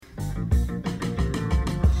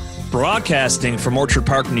Broadcasting from Orchard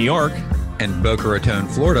Park, New York, and Boca Raton,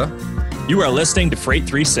 Florida, you are listening to Freight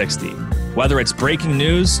 360. Whether it's breaking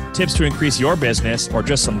news, tips to increase your business, or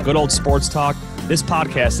just some good old sports talk, this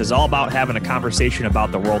podcast is all about having a conversation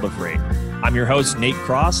about the world of freight. I'm your host, Nate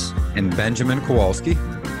Cross. And Benjamin Kowalski.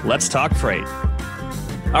 Let's talk freight.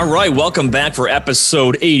 All right, welcome back for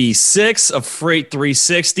episode 86 of Freight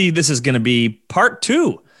 360. This is going to be part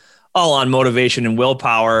 2, all on motivation and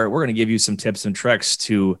willpower. We're going to give you some tips and tricks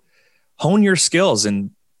to hone your skills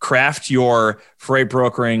and craft your freight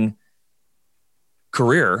brokering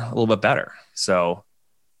career a little bit better. So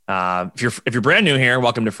if you're brand new here,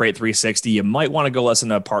 welcome to Freight 360. You might want to go listen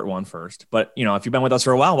to part 1 first. But if you've been with us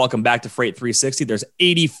for a while, welcome back to Freight 360. There's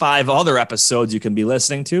 85 other episodes you can be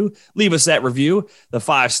listening to. Leave us that review. The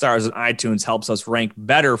 5 stars on iTunes helps us rank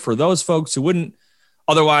better for those folks who wouldn't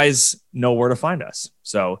otherwise know where to find us.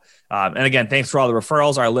 So, and again, thanks for all the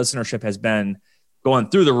referrals. Our listenership has been going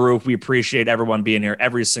through the roof. We appreciate everyone being here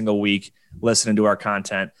every single week, listening to our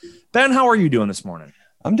content. Ben, how are you doing this morning?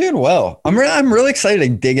 I'm doing well. I'm really excited to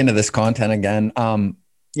dig into this content again.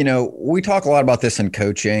 We talk a lot about this in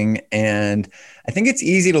coaching, and I think it's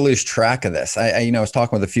easy to lose track of this. I was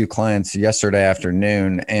talking with a few clients yesterday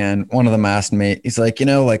afternoon, and one of them asked me, he's like,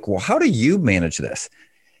 well, how do you manage this?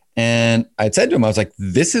 And I said to him, I was like,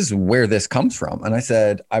 this is where this comes from. And I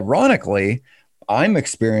said, ironically, I'm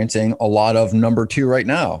experiencing a lot of number 2 right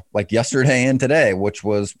now, like yesterday and today, which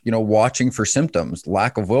was, watching for symptoms,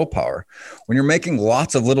 lack of willpower. When you're making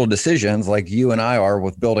lots of little decisions like you and I are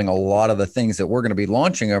with building a lot of the things that we're going to be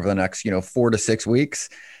launching over the next, 4 to 6 weeks,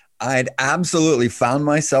 I'd absolutely found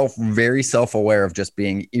myself very self-aware of just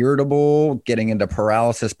being irritable, getting into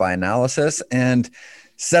paralysis by analysis. And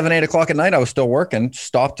 7, 8 o'clock at night, I was still working,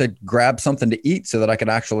 stopped to grab something to eat so that I could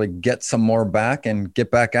actually get some more back and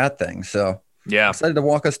get back at things. So yeah, I'm excited to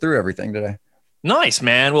walk us through everything today. Nice,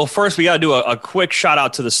 man. Well, first we got to do a quick shout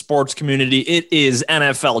out to the sports community. It is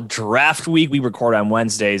NFL draft week. We record on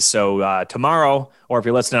Wednesdays. So tomorrow, or if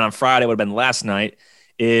you're listening on Friday, it would have been last night,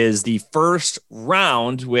 is the first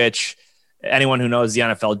round, which anyone who knows the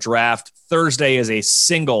NFL draft, Thursday is a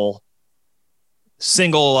single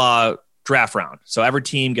draft round. So every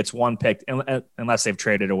team gets one pick unless they've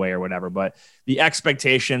traded away or whatever. But the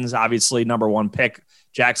expectations, obviously, number 1 pick,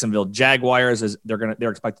 Jacksonville Jaguars, is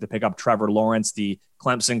they're expected to pick up Trevor Lawrence, the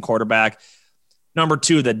Clemson quarterback. Number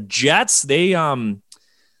 2, the Jets, they are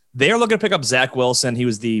looking to pick up Zach Wilson. He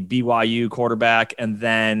was the BYU quarterback. And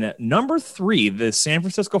then number 3, the San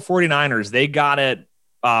Francisco 49ers, they got it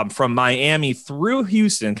from Miami through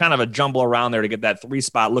Houston, kind of a jumble around there to get that 3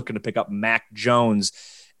 spot, looking to pick up Mac Jones,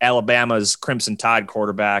 Alabama's Crimson Tide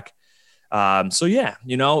quarterback. Beyond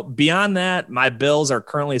that, my Bills are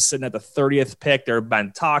currently sitting at the 30th pick. There have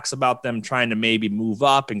been talks about them trying to maybe move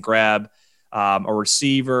up and grab a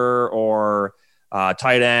receiver or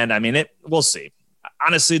tight end. I mean, we'll see.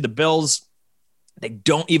 Honestly, the Bills, they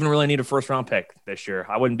don't even really need a first-round pick this year.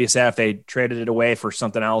 I wouldn't be sad if they traded it away for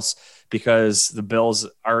something else, because the Bills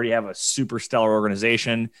already have a super stellar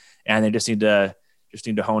organization, and they just need to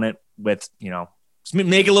hone it with,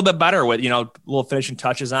 make it a little bit better with, little finishing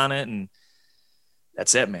touches on it. And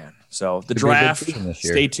that's it, man. So the draft,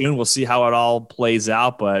 stay tuned. We'll see how it all plays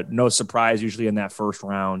out, but no surprise usually in that first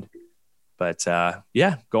round. But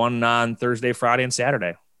going on Thursday, Friday, and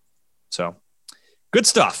Saturday. So good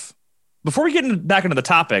stuff. Before we get back into the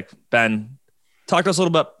topic, Ben, talk to us a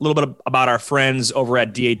little bit about our friends over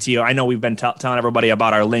at DAT. I know we've been telling everybody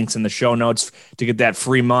about our links in the show notes to get that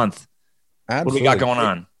free month. Absolutely. What do we got going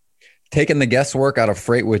on? Taking the guesswork out of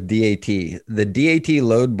freight with DAT. The DAT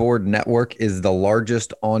Load Board Network is the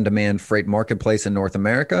largest on-demand freight marketplace in North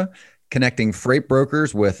America, connecting freight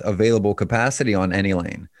brokers with available capacity on any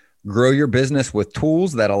lane. Grow your business with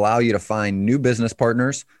tools that allow you to find new business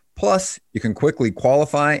partners. Plus, you can quickly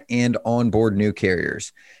qualify and onboard new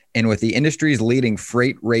carriers. And with the industry's leading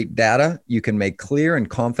freight rate data, you can make clear and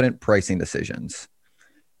confident pricing decisions.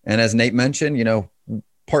 And as Nate mentioned,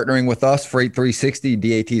 partnering with us, Freight 360,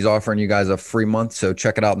 DAT is offering you guys a free month. So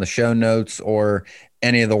check it out in the show notes or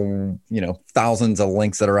any of the, thousands of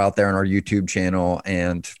links that are out there on our YouTube channel.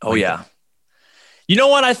 And yeah. You know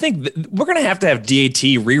what? I think we're going to have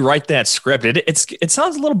DAT rewrite that script. It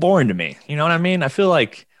sounds a little boring to me. You know what I mean? I feel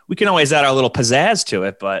like we can always add our little pizzazz to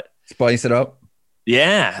it, but spice it up.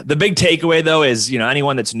 Yeah. The big takeaway though is,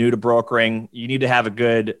 anyone that's new to brokering, you need to have a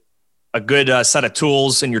good set of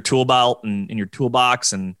tools in your tool belt and in your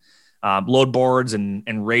toolbox, and load boards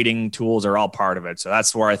and rating tools are all part of it. So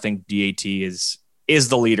that's where I think DAT is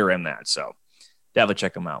the leader in that. So definitely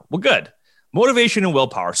check them out. Well, good. Motivation and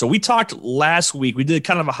willpower. So we talked last week, we did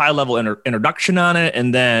kind of a high level introduction on it.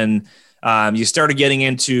 And then you started getting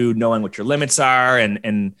into knowing what your limits are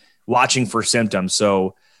and watching for symptoms.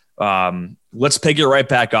 So let's pick it right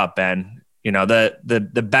back up, Ben. You know,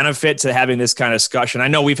 the benefit to having this kind of discussion. I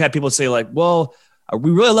know we've had people say like, well, we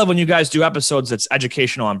really love when you guys do episodes that's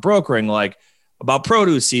educational on brokering, like about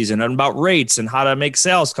produce season and about rates and how to make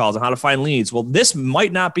sales calls and how to find leads. Well, this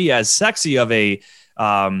might not be as sexy of a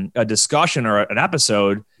discussion or an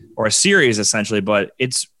episode or a series essentially, but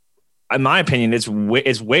it's, in my opinion, it's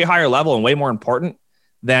way higher level and way more important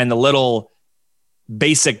than the little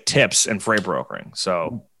basic tips in freight brokering.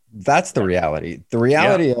 So that's the reality. The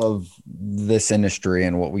reality of this industry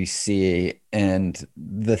and what we see and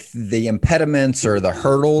the impediments or the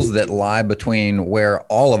hurdles that lie between where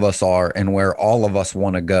all of us are and where all of us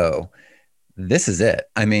want to go. This is it.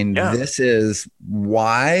 I mean, this is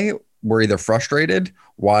why we're either frustrated,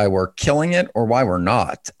 why we're killing it, or why we're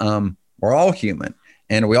not. We're all human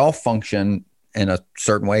and we all function in a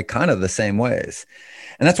certain way, kind of the same ways.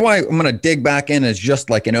 And that's why I'm going to dig back in as just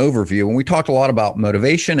like an overview. When we talked a lot about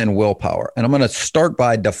motivation and willpower, and I'm going to start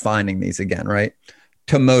by defining these again, right?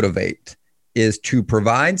 To motivate is to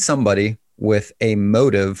provide somebody with a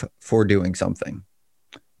motive for doing something.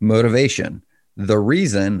 Motivation, the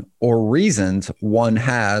reason or reasons one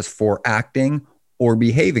has for acting or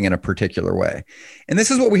behaving in a particular way. And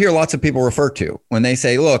this is what we hear lots of people refer to when they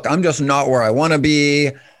say, look, I'm just not where I want to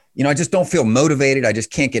be. You know, I just don't feel motivated. I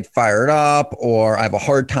just can't get fired up, or I have a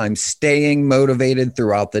hard time staying motivated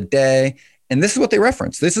throughout the day. And this is what they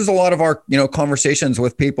reference. This is a lot of our, conversations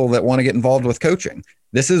with people that want to get involved with coaching.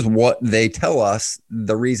 This is what they tell us.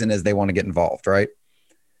 The reason is they want to get involved, right?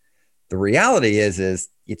 The reality is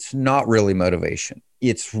it's not really motivation.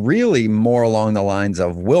 It's really more along the lines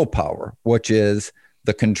of willpower, which is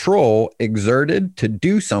the control exerted to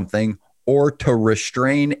do something or to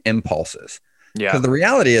restrain impulses. Yeah. Because the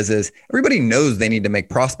reality is everybody knows they need to make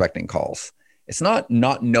prospecting calls. It's not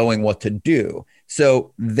knowing what to do.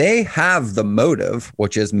 So they have the motive,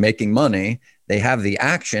 which is making money. They have the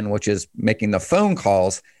action, which is making the phone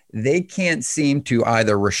calls. They can't seem to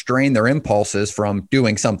either restrain their impulses from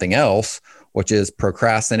doing something else, which is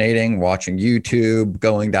procrastinating, watching YouTube,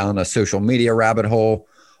 going down a social media rabbit hole.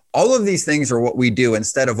 All of these things are what we do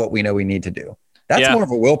instead of what we know we need to do. That's more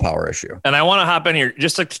of a willpower issue. And I want to hop in here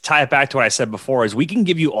just to tie it back to what I said before is we can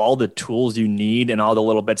give you all the tools you need and all the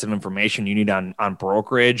little bits of information you need on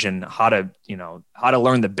brokerage and how to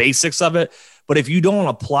learn the basics of it. But if you don't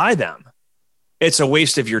apply them, it's a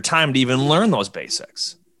waste of your time to even learn those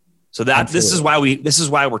basics. So this is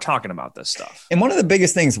why we're talking about this stuff. And one of the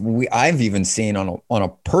biggest things I've even seen on a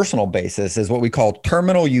personal basis is what we call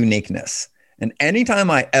terminal uniqueness. And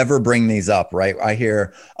anytime I ever bring these up, right, I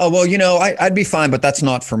hear, oh, well, I'd be fine, but that's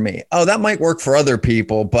not for me. Oh, that might work for other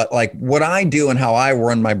people, but like what I do and how I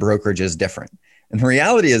run my brokerage is different. And the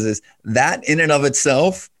reality is that in and of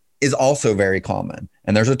itself is also very common.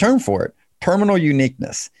 And there's a term for it, terminal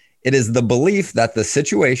uniqueness. It is the belief that the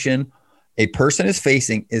situation a person is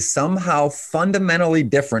facing is somehow fundamentally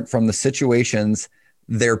different from the situations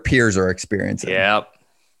their peers are experiencing. Yep.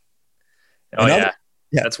 Oh, yeah.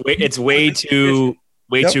 Yeah, it's way too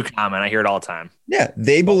common. I hear it all the time. Yeah,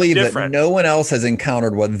 they believe that no one else has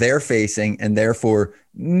encountered what they're facing, and therefore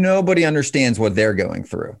nobody understands what they're going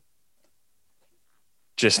through.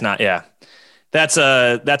 Just not. Yeah, that's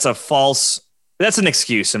an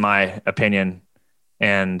excuse in my opinion.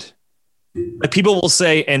 And like people will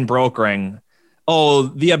say in brokering, oh,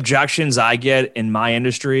 the objections I get in my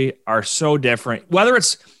industry are so different, whether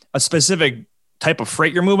it's a specific type of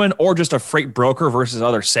freight you're moving or just a freight broker versus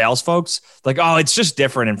other sales folks. Like, oh, it's just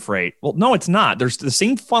different in freight. Well, no, it's not. There's the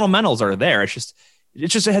same fundamentals are there. It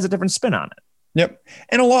has a different spin on it. Yep.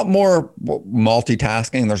 And a lot more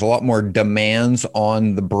multitasking. There's a lot more demands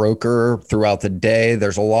on the broker throughout the day.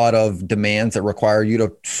 There's a lot of demands that require you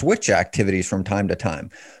to switch activities from time to time.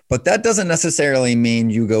 But that doesn't necessarily mean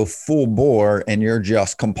you go full bore and you're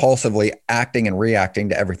just compulsively acting and reacting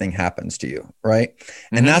to everything happens to you, right?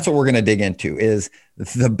 Mm-hmm. And that's what we're going to dig into is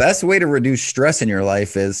the best way to reduce stress in your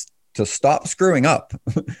life is to stop screwing up.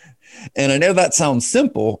 And I know that sounds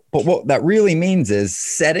simple, but what that really means is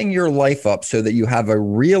setting your life up so that you have a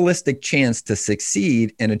realistic chance to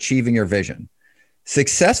succeed in achieving your vision.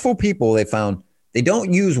 Successful people, they found, they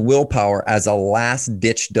don't use willpower as a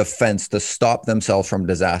last-ditch defense to stop themselves from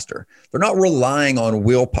disaster. They're not relying on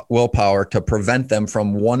willpower to prevent them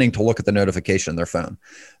from wanting to look at the notification on their phone.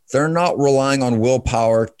 They're not relying on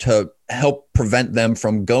willpower to help prevent them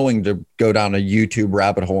from go down a YouTube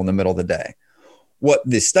rabbit hole in the middle of the day. What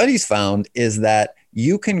the studies found is that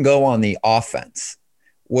you can go on the offense,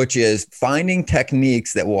 which is finding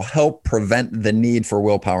techniques that will help prevent the need for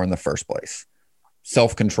willpower in the first place.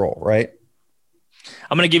 self-control, right?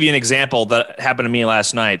 I'm going to give you an example that happened to me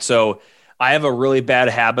last night. So I have a really bad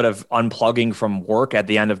habit of unplugging from work at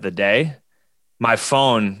the end of the day. My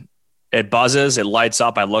phone, it buzzes, it lights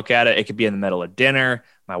up. I look at it. It could be in the middle of dinner.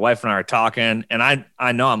 My wife and I are talking, and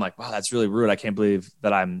I know, I'm like, wow, that's really rude. I can't believe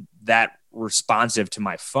that I'm that responsive to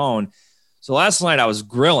my phone. So last night I was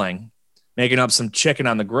grilling, making up some chicken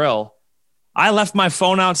on the grill. I left my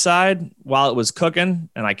phone outside while it was cooking,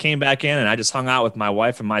 and I came back in and I just hung out with my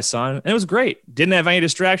wife and my son. And it was great. Didn't have any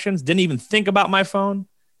distractions. Didn't even think about my phone.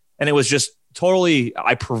 And it was just totally,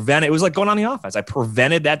 it was like going on the offense. I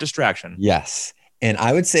prevented that distraction. Yes. And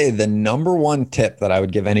I would say the number one tip that I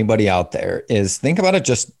would give anybody out there is think about it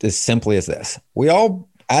just as simply as this. We all,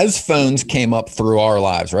 as phones came up through our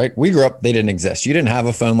lives, right? We grew up, they didn't exist. You didn't have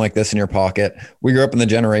a phone like this in your pocket. We grew up in the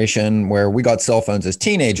generation where we got cell phones as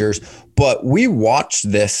teenagers, but we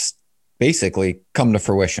watched this basically come to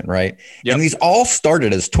fruition, right? Yep. And these all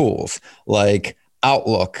started as tools like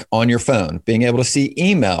Outlook on your phone, being able to see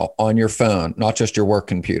email on your phone, not just your work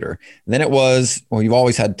computer. And then it was, well, you've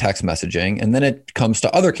always had text messaging, and then it comes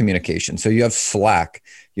to other communication. So you have Slack,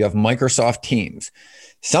 you have Microsoft Teams.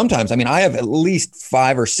 Sometimes, I have at least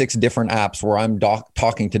 5 or 6 different apps where I'm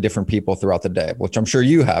talking to different people throughout the day, which I'm sure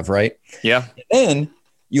you have, right? Yeah. And then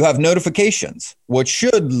you have notifications, which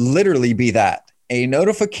should literally be that. A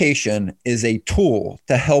notification is a tool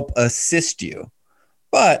to help assist you.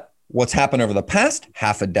 But what's happened over the past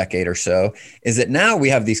half a decade or so is that now we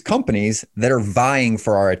have these companies that are vying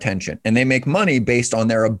for our attention, and they make money based on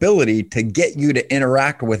their ability to get you to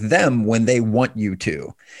interact with them when they want you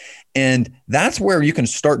to. And that's where you can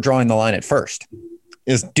start drawing the line at first,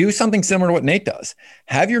 is do something similar to what Nate does.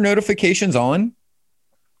 Have your notifications on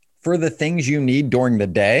for the things you need during the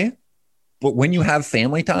day. But when you have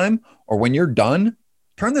family time or when you're done,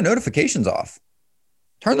 turn the notifications off.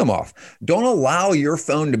 Turn them off. Don't allow your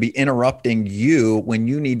phone to be interrupting you when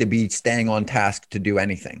you need to be staying on task to do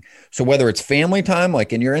anything. So whether it's family time,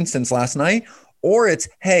 like in your instance last night, or it's,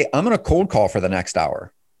 hey, I'm going to cold call for the next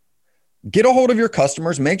hour. Get a hold of your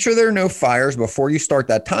customers, make sure there are no fires before you start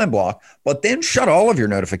that time block, but then shut all of your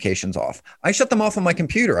notifications off. I shut them off on my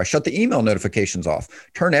computer. I shut the email notifications off.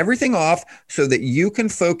 Turn everything off so that you can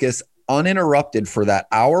focus uninterrupted for that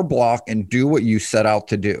hour block and do what you set out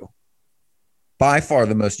to do. By far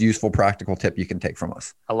the most useful practical tip you can take from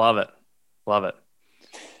us. I love it. Love it.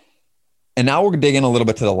 And now we'll dig in a little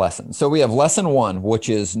bit to the lesson. So we have lesson 1, which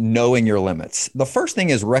is knowing your limits. The first thing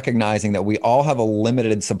is recognizing that we all have a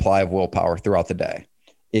limited supply of willpower throughout the day.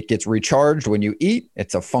 It gets recharged when you eat.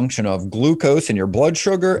 It's a function of glucose in your blood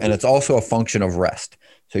sugar, and it's also a function of rest.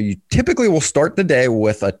 So you typically will start the day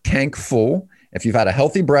with a tank full. If you've had a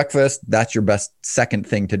healthy breakfast, that's your best second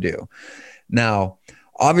thing to do. Now,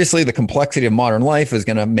 obviously, the complexity of modern life is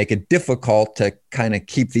going to make it difficult to kind of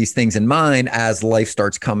keep these things in mind as life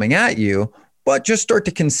starts coming at you, but just start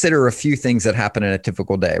to consider a few things that happen in a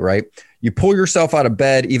typical day, right? You pull yourself out of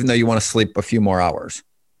bed, even though you want to sleep a few more hours.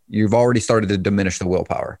 You've already started to diminish the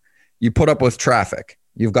willpower. You put up with traffic.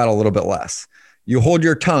 You've got a little bit less. You hold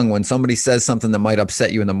your tongue when somebody says something that might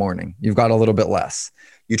upset you in the morning. You've got a little bit less.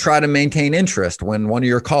 You try to maintain interest when one of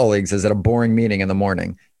your colleagues is at a boring meeting in the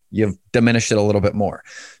morning. You've diminished it a little bit more.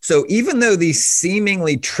 So even though these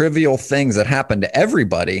seemingly trivial things that happen to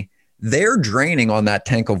everybody, they're draining on that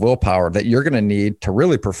tank of willpower that you're going to need to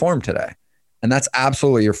really perform today. And that's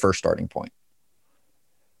absolutely your first starting point.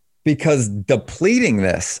 Because depleting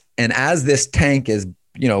this, and as this tank is,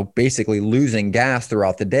 basically losing gas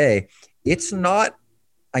throughout the day, it's not,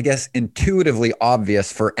 I guess, intuitively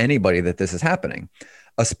obvious for anybody that this is happening,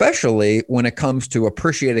 especially when it comes to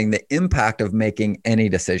appreciating the impact of making any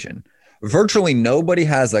decision. Virtually nobody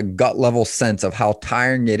has a gut level sense of how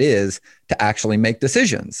tiring it is to actually make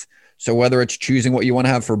decisions. So whether it's choosing what you want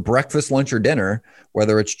to have for breakfast, lunch, or dinner,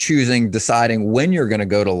 whether it's deciding when you're going to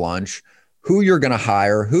go to lunch, who you're going to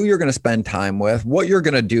hire, who you're going to spend time with, what you're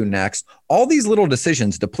going to do next, all these little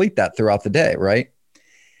decisions deplete that throughout the day, right?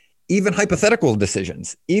 Even hypothetical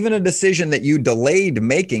decisions, even a decision that you delayed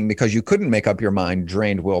making because you couldn't make up your mind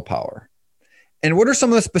drained willpower. And what are some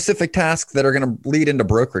of the specific tasks that are going to lead into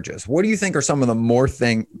brokerages? What do you think are some of the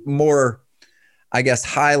more, I guess,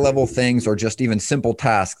 high level things or just even simple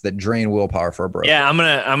tasks that drain willpower for a broker? Yeah, I'm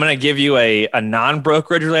gonna give you a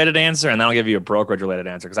non-brokerage related answer, and then I'll give you a brokerage related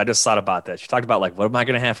answer because I just thought about this. You talked about what am I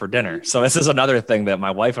gonna have for dinner? So this is another thing that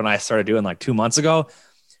my wife and I started doing 2 months ago.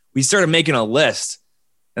 We started making a list,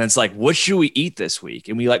 and it's what should we eat this week?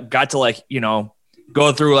 And we got to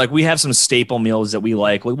go through we have some staple meals that we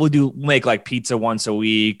like. We'll make pizza once a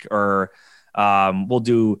week, or we'll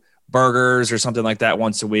do burgers or something like that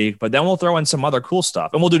once a week, but then we'll throw in some other cool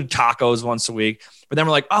stuff and we'll do tacos once a week. But then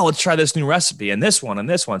we're like, oh, let's try this new recipe and this one and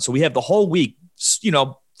this one. So we have the whole week,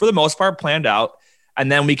 for the most part planned out.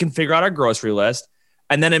 And then we can figure out our grocery list.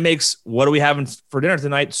 And then it makes, what are we having for dinner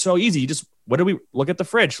tonight? So easy. You just, what do we look at the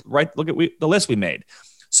fridge, right? Look at the list we made.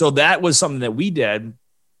 So that was something that we did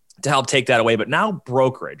to help take that away. But now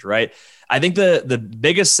brokerage, right? I think the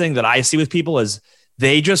biggest thing that I see with people is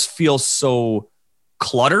they just feel so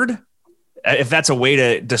cluttered, if that's a way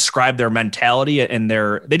to describe their mentality, and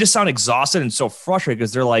they just sound exhausted and so frustrated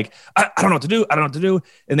because they're like, I don't know what to do. I don't know what to do.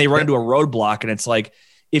 And they run into a roadblock. And it's like,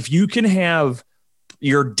 if you can have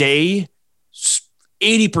your day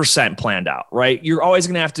 80% planned out, right? You're always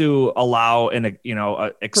going to have to allow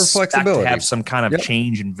expect to have some kind of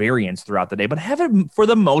change and variance throughout the day, but have it for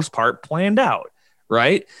the most part planned out,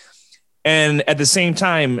 right? And at the same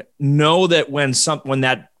time, know that when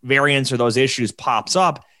that variance or those issues pops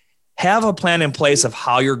up, have a plan in place of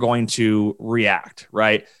how you're going to react,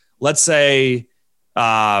 right? Let's say you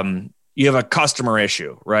have a customer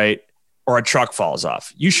issue, right? Or a truck falls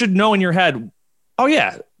off. You should know in your head, oh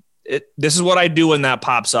yeah, this is what I do when that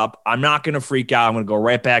pops up. I'm not going to freak out. I'm going to go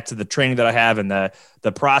right back to the training that I have and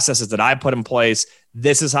the processes that I put in place.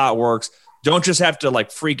 This is how it works. Don't just have to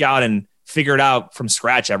like freak out and figure it out from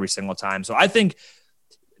scratch every single time. So I think,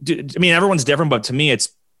 everyone's different, but to me, it's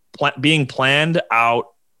being planned out,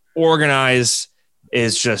 organized,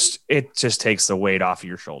 it just takes the weight off of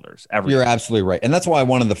your shoulders. You're absolutely right. And that's why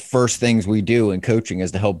one of the first things we do in coaching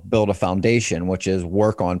is to help build a foundation, which is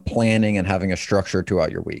work on planning and having a structure throughout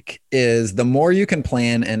your week. Is the more you can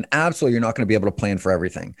plan, and absolutely you're not going to be able to plan for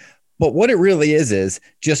everything. But what it really is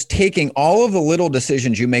just taking all of the little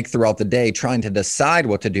decisions you make throughout the day, trying to decide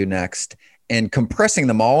what to do next, and compressing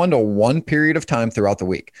them all into one period of time throughout the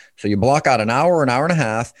week. So you block out an hour and a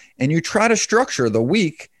half, and you try to structure the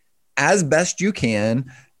week as best you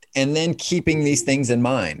can, and then keeping these things in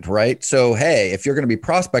mind, right? So, hey, if you're going to be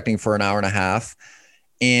prospecting for an hour and a half,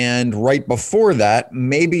 and right before that,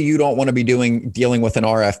 maybe you don't want to be dealing with an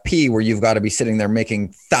RFP where you've got to be sitting there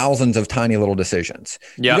making thousands of tiny little decisions.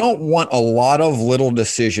 Yep. You don't want a lot of little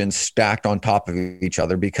decisions stacked on top of each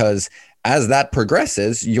other, because as that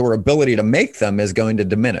progresses, your ability to make them is going to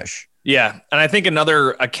diminish. Yeah. And I think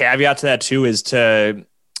a caveat to that too is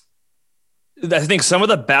I think some of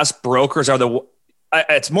the best brokers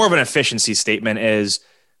it's more of an efficiency statement, is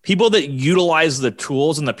people that utilize the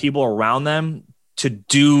tools and the people around them to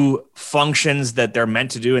do functions that they're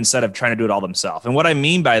meant to do instead of trying to do it all themselves. And what I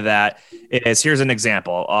mean by that is, here's an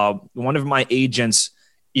example. One of my agents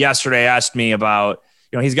yesterday asked me about,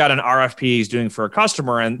 he's got an RFP he's doing for a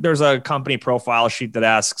customer, and there's a company profile sheet that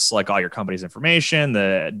asks like all your company's information,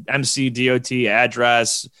 the MC, DOT,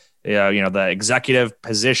 address, the executive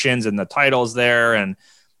positions and the titles there, and,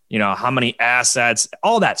 how many assets,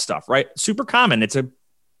 all that stuff, right? Super common. It's a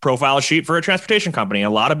profile sheet for a transportation company. A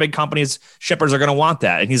lot of big companies, shippers are going to want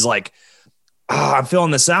that. And he's like, I'm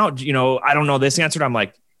filling this out. I don't know this answer. I'm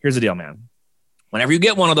like, here's the deal, man. Whenever you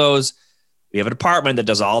get one of those, we have a department that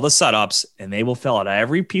does all the setups, and they will fill out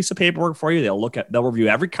every piece of paperwork for you. They'll review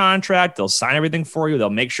every contract. They'll sign everything for you. They'll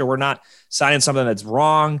make sure we're not signing something that's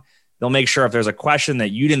wrong. They'll make sure if there's a question that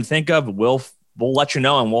you didn't think of, we'll let you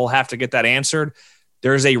know, and we'll have to get that answered.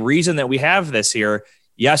 There's a reason that we have this here.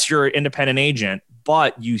 Yes, you're an independent agent,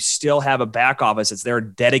 but you still have a back office that's there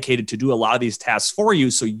dedicated to do a lot of these tasks for you,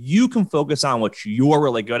 so you can focus on what you're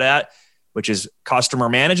really good at, which is customer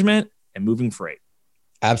management and moving freight.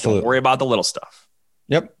 Absolutely. Don't worry about the little stuff.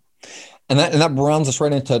 Yep. And that runs us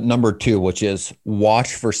right into number 2, which is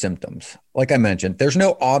watch for symptoms. Like I mentioned, there's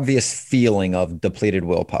no obvious feeling of depleted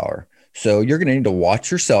willpower. So you're going to need to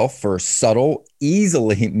watch yourself for subtle,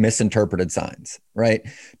 easily misinterpreted signs, right?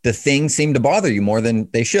 Do things seem to bother you more than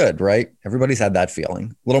they should, right? Everybody's had that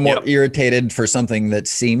feeling. A little more irritated for something that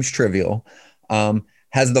seems trivial.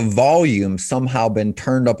 Has the volume somehow been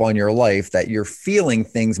turned up on your life that you're feeling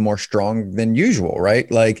things more strong than usual,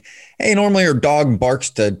 right? Like, hey, normally your dog barks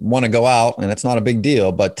to want to go out and it's not a big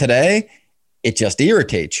deal, but today it just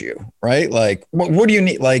irritates you, right? Like, what do you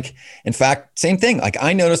need? Like, in fact, same thing. Like,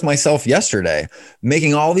 I noticed myself yesterday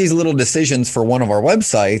making all these little decisions for one of our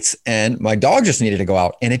websites, and my dog just needed to go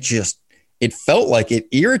out, and it felt like it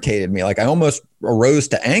irritated me. Like, I almost arose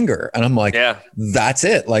to anger, and I'm like, that's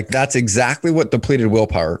it. Like, that's exactly what depleted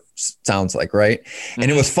willpower sounds like, right? Mm-hmm.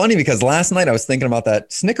 And it was funny because last night I was thinking about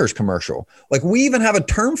that Snickers commercial. Like, we even have a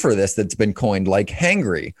term for this that's been coined, like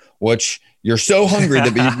hangry, which you're so hungry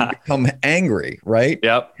that you become angry, right?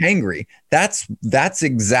 Yep. Hangry. That's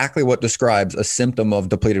exactly what describes a symptom of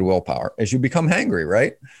depleted willpower, as you become hangry,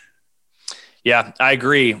 right? Yeah, I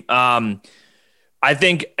agree. I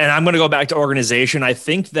think, and I'm going to go back to organization. I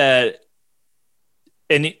think that,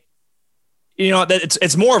 and that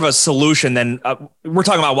it's more of a solution than we're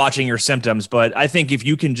talking about watching your symptoms. But I think if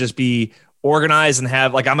you can just be organized and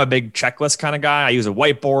have, like, I'm a big checklist kind of guy. I use a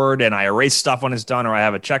whiteboard and I erase stuff when it's done, or I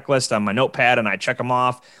have a checklist on my notepad and I check them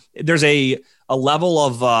off. There's a level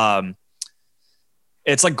of,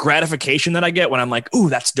 it's like gratification that I get when I'm like, ooh,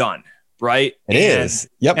 that's done. Right. It is.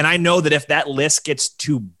 Yep. And I know that if that list gets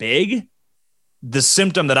too big, the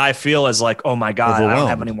symptom that I feel is like, oh my God, I don't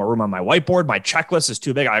have any more room on my whiteboard. My checklist is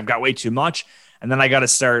too big. I've got way too much. And then I got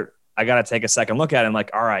to take a second look at it and like,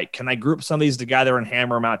 all right, can I group some of these together and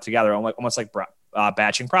hammer them out together? Almost like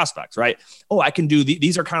batching prospects, right? Oh, I can do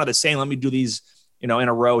these are kind of the same. Let me do these, in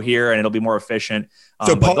a row here, and it'll be more efficient.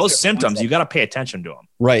 But those symptoms, you got to pay attention to them.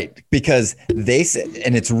 Right. Because they said,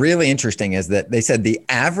 and it's really interesting, is that they said the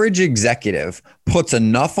average executive puts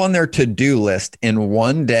enough on their to-do list in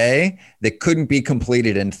one day that couldn't be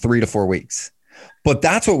completed in 3 to 4 weeks. But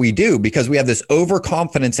that's what we do, because we have this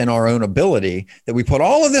overconfidence in our own ability that we put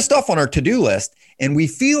all of this stuff on our to-do list and we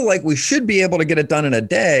feel like we should be able to get it done in a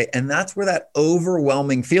day. And that's where that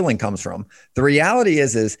overwhelming feeling comes from. The reality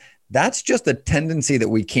is that's just a tendency that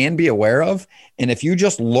we can be aware of. And if you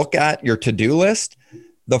just look at your to-do list,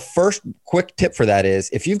 the first quick tip for that is,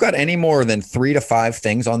 if you've got any more than 3 to 5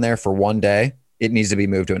 things on there for one day, it needs to be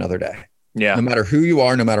moved to another day. Yeah. No matter who you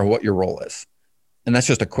are, no matter what your role is. And that's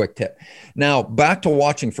just a quick tip. Now, back to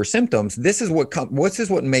watching for symptoms. This is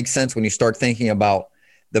what makes sense when you start thinking about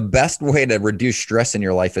the best way to reduce stress in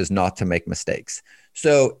your life is not to make mistakes.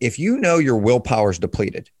 So if you know your willpower is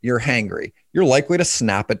depleted, you're hangry, you're likely to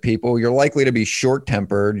snap at people, you're likely to be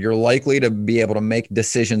short-tempered, you're likely to be able to make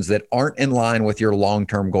decisions that aren't in line with your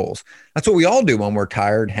long-term goals. That's what we all do when we're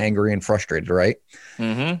tired, hangry, and frustrated, right?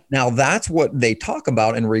 Mm-hmm. Now, that's what they talk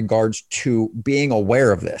about in regards to being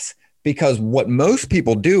aware of this. Because what most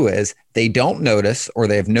people do is they don't notice, or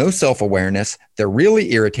they have no self-awareness. They're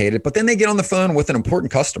really irritated, but then they get on the phone with an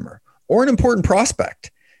important customer or an important prospect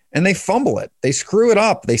and they fumble it. They screw it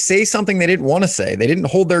up. They say something they didn't want to say. They didn't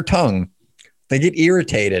hold their tongue. They get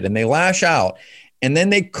irritated and they lash out, and then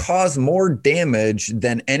they cause more damage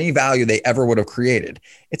than any value they ever would have created.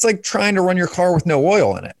 It's like trying to run your car with no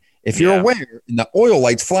oil in it. If you're aware and the oil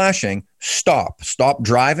light's flashing, stop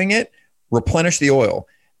driving it, replenish the oil.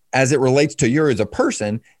 As it relates to you as a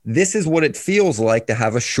person, this is what it feels like to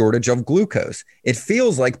have a shortage of glucose. It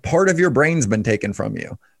feels like part of your brain's been taken from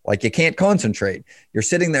you. Like you can't concentrate. You're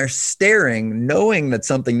sitting there staring, knowing that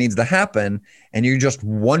something needs to happen, and you're just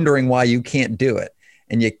wondering why you can't do it.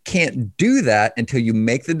 And you can't do that until you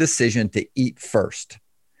make the decision to eat first.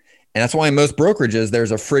 And that's why in most brokerages,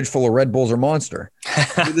 there's a fridge full of Red Bulls or Monster.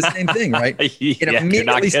 Do the same thing, right? It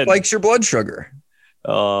immediately spikes your blood sugar.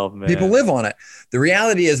 Oh, man. People live on it. The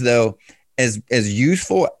reality is, though, as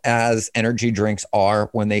useful as energy drinks are,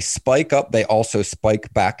 when they spike up, they also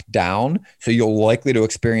spike back down. So you're likely to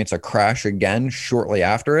experience a crash again shortly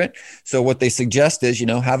after it. So what they suggest is,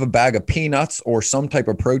 have a bag of peanuts or some type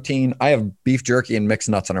of protein. I have beef jerky and mixed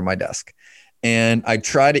nuts under my desk. And I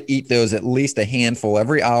try to eat those at least a handful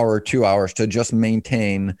every hour or 2 hours to just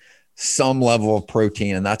maintain some level of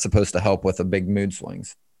protein. And that's supposed to help with the big mood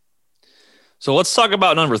swings. So let's talk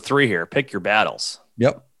about number 3 here. Pick your battles.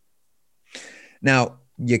 Yep. Now,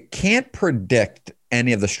 you can't predict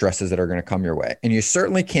any of the stresses that are going to come your way. And you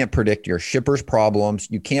certainly can't predict your shipper's problems.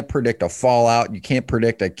 You can't predict a fallout. You can't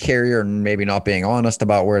predict a carrier maybe not being honest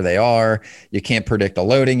about where they are. You can't predict a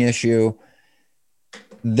loading issue.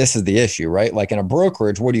 This is the issue, right? Like in a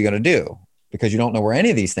brokerage, what are you going to do? Because you don't know where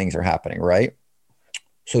any of these things are happening, right?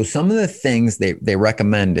 So some of the things they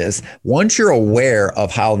recommend is, once you're aware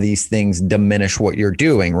of how these things diminish what you're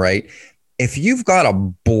doing, right? If you've got a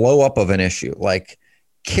blow up of an issue, like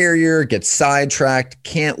carrier gets sidetracked,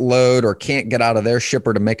 can't load, or can't get out of their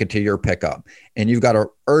shipper to make it to your pickup, and you've got an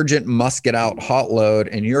urgent must get out hot load,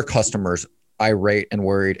 and your customer's irate and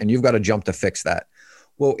worried, and you've got to jump to fix that.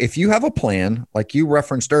 Well, if you have a plan, like you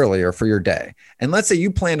referenced earlier, for your day, and let's say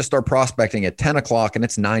you plan to start prospecting at 10 o'clock and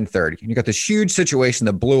it's 9:30, and you got this huge situation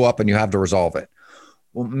that blew up and you have to resolve it.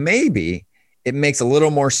 Well, maybe it makes a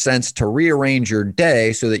little more sense to rearrange your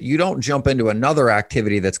day so that you don't jump into another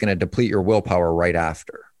activity that's going to deplete your willpower right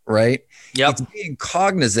after, right? Yep. It's being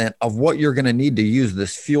cognizant of what you're going to need to use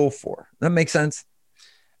this fuel for. That makes sense?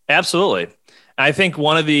 Absolutely. I think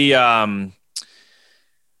one of the,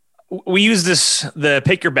 we use the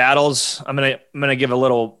pick your battles. I'm gonna give a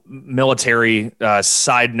little military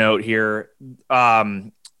side note here.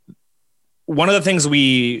 One of the things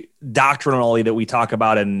doctrinally that we talk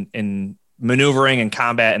about in maneuvering and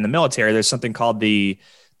combat in the military, there's something called the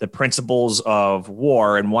the principles of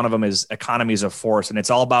war, and one of them is economies of force, and it's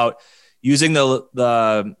all about using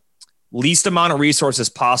the least amount of resources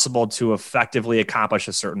possible to effectively accomplish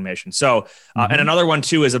a certain mission. So, and another one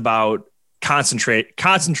too is about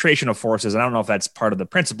concentration of forces. And I don't know if that's part of the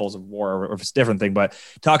principles of war or if it's a different thing, but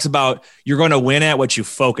it talks about you're going to win at what you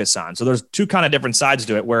focus on. So there's two kind of different sides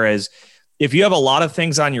to it. Whereas if you have a lot of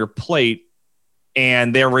things on your plate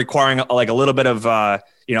and they're requiring like a little bit of,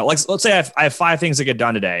 let's say I have 5 things to get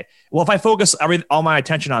done today. Well, if I focus all my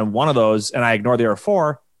attention on one of those and I ignore the other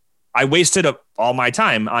 4, I wasted all my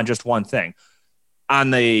time on just one thing. On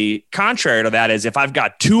the contrary to that is if I've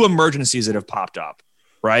got 2 emergencies that have popped up,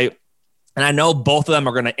 right? And I know both of them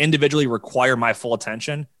are going to individually require my full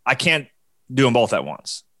attention, I can't do them both at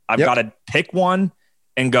once. I've got to pick one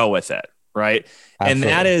and go with it, right? Absolutely. And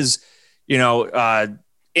that is,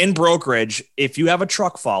 in brokerage, if you have a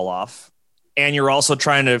truck fall off and you're also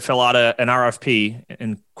trying to fill out an RFP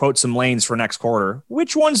and quote some lanes for next quarter,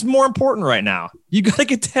 which one's more important right now? You got to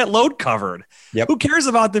get that load covered. Yep. Who cares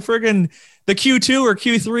about the Q2 or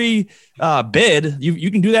Q3 bid?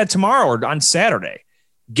 You can do that tomorrow or on Saturday.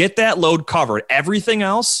 Get that load covered. Everything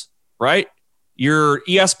else, right? Your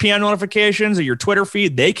ESPN notifications or your Twitter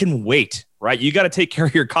feed, they can wait, right? You got to take care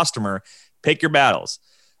of your customer, pick your battles.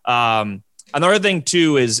 Another thing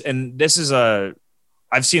too is, and this is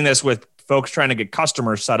I've seen this with folks trying to get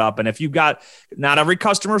customers set up. And if you've got, not every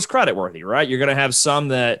customer is credit worthy, right? You're going to have some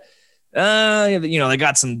that, they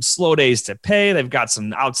got some slow days to pay. They've got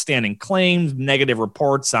some outstanding claims, negative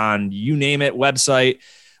reports on you name it website.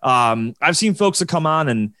 I've seen folks that come on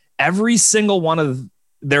and every single one of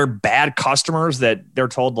their bad customers that they're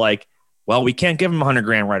told like, well, we can't give them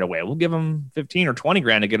 $100,000 right away. We'll give them 15 or 20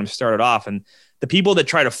 grand to get them started off. And the people that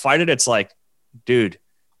try to fight it, it's like, dude,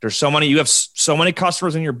 you have so many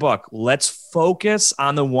customers in your book. Let's focus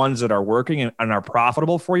on the ones that are working and are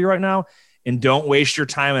profitable for you right now. And don't waste your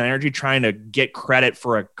time and energy trying to get credit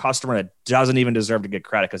for a customer that doesn't even deserve to get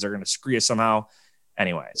credit because they're going to screw you somehow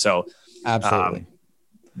anyway. So absolutely.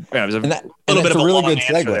 It was a little bit of a really good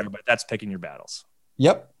segue there, but that's picking your battles.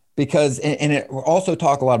 Yep. Because, and it also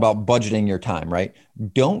talk a lot about budgeting your time, right?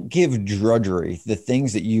 Don't give drudgery, the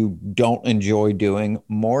things that you don't enjoy doing,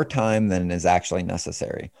 more time than is actually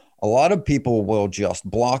necessary. A lot of people will just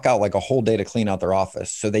block out like a whole day to clean out their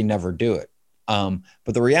office, so they never do it.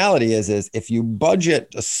 But the reality is if you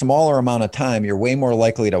budget a smaller amount of time, you're way more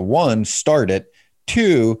likely to 1, start it,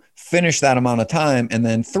 2, finish that amount of time, and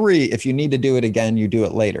then 3, if you need to do it again, you do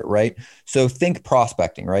it later, right? So think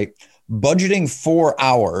prospecting, right? Budgeting 4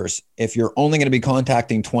 hours, if you're only going to be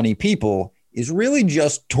contacting 20 people, is really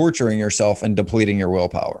just torturing yourself and depleting your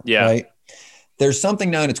willpower, right? There's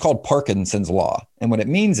something known, it's called Parkinson's law. And what it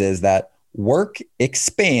means is that work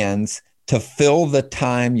expands to fill the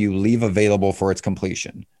time you leave available for its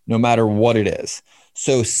completion, no matter what it is.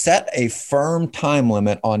 So set a firm time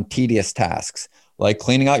limit on tedious tasks, like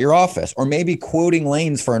cleaning out your office or maybe quoting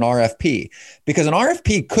lanes for an RFP, because an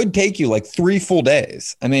RFP could take you like 3 full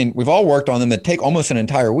days. I mean, we've all worked on them that take almost an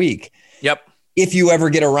entire week. Yep. If you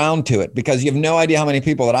ever get around to it, because you have no idea how many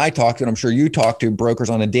people that I talk to, and I'm sure you talk to brokers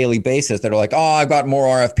on a daily basis that are like, oh, I've got more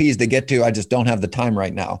RFPs to get to. I just don't have the time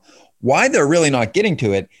right now. Why they're really not getting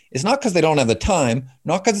to it is not because they don't have the time,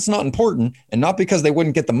 not because it's not important, and not because they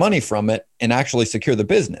wouldn't get the money from it and actually secure the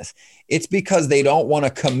business. It's because they don't want to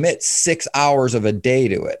commit 6 hours of a day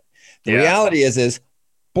to it. The reality is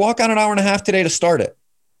block out an hour and a half today to start it.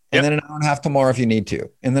 And then an hour and a half tomorrow if you need to.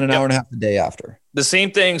 And then an hour and a half the day after. The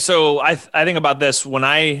same thing. So I think about this when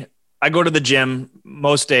I go to the gym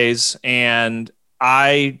most days, and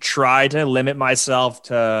I try to limit myself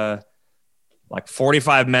to like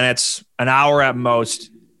 45 minutes, an hour at most,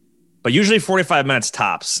 but usually 45 minutes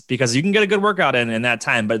tops, because you can get a good workout in that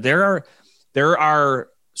time. But there are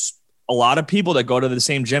a lot of people that go to the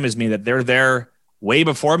same gym as me that they're there way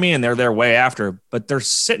before me and they're there way after, but they're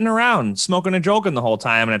sitting around smoking and joking the whole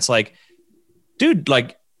time. And it's like, dude,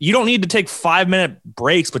 like you don't need to take 5-minute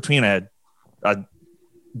breaks between a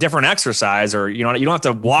different exercise, or, you don't have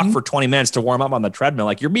to walk for 20 minutes to warm up on the treadmill.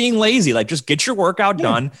 Like you're being lazy, like just get your workout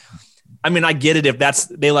done. I mean, I get it if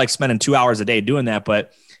they like spending 2 hours a day doing that,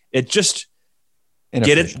 but it just get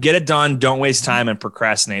it done. Don't waste time and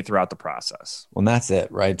procrastinate throughout the process. Well, that's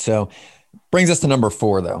it. Right. So brings us to number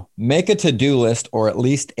 4 though. Make a to-do list, or at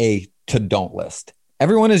least a to-don't list.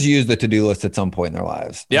 Everyone has used the to-do list at some point in their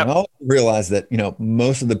lives. Yeah. I'll realize that,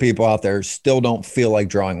 most of the people out there still don't feel like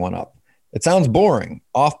drawing one up. It sounds boring,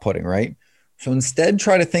 off-putting, right? So instead,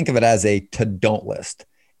 try to think of it as a to-don't list.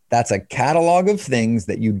 That's a catalog of things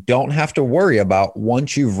that you don't have to worry about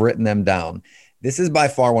once you've written them down. This is by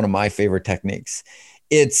far one of my favorite techniques.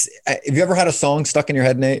 Have you ever had a song stuck in your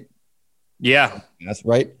head, Nate? Yeah. That's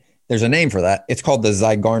right. There's a name for that. It's called the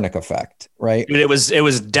Zygarnik effect, right? Dude, it was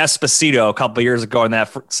Despacito a couple of years ago, and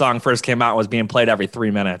that song first came out and was being played every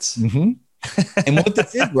 3 minutes. Mm-hmm. And what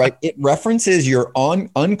this is, right? It references your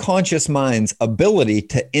unconscious mind's ability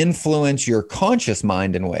to influence your conscious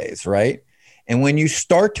mind in ways, right? And when you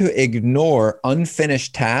start to ignore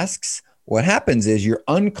unfinished tasks, what happens is your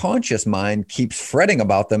unconscious mind keeps fretting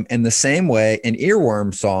about them in the same way an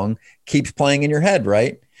earworm song keeps playing in your head,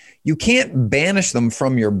 right? You can't banish them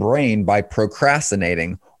from your brain by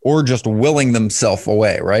procrastinating or just willing themselves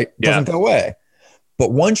away, right? It doesn't go away.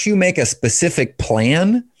 But once you make a specific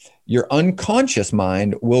plan, your unconscious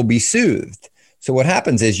mind will be soothed. So what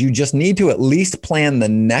happens is you just need to at least plan the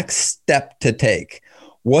next step to take,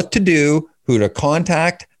 what to do, who to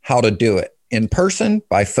contact, how to do it, in person,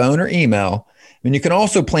 by phone, or email. And you can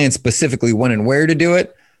also plan specifically when and where to do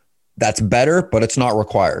it. That's better, but it's not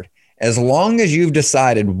required. As long as you've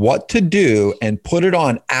decided what to do and put it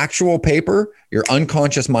on actual paper, your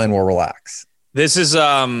unconscious mind will relax. This is,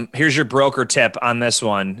 here's your broker tip on this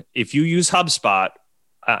one. If you use HubSpot,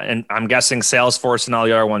 and I'm guessing Salesforce and all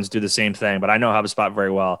the other ones do the same thing, but I know HubSpot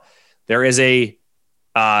very well. There is a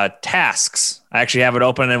tasks. I actually have it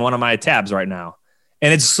open in one of my tabs right now.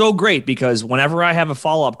 And it's so great because whenever I have a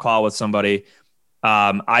follow-up call with somebody,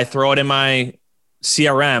 I throw it in my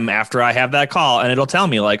CRM after I have that call, and it'll tell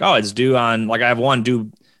me like, oh, it's due on, like I have one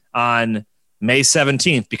due on May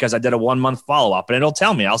 17th because I did a 1 month follow-up, and it'll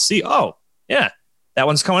tell me, I'll see, oh yeah, that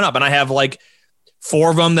one's coming up. And I have like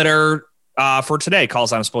 4 of them that are for today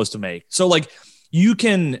calls I'm supposed to make. So like you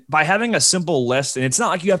can, by having a simple list, and it's not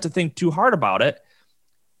like you have to think too hard about it.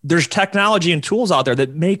 There's technology and tools out there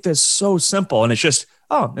that make this so simple. And it's just,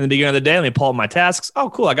 oh, in the beginning of the day, let me pull up my tasks. Oh,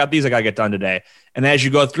 cool. I got these I got to get done today. And as you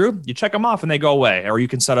go through, you check them off and they go away. Or you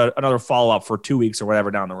can set another follow-up for 2 weeks or whatever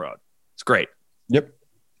down the road. It's great. Yep.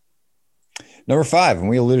 Number 5, and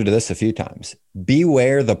we alluded to this a few times,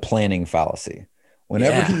 beware the planning fallacy.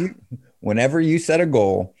 Whenever you set a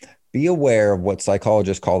goal, be aware of what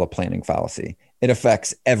psychologists call the planning fallacy. It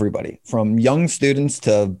affects everybody from young students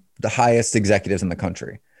to the highest executives in the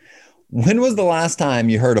country. When was the last time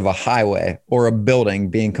you heard of a highway or a building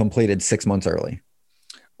being completed 6 months early?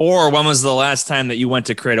 Or when was the last time that you went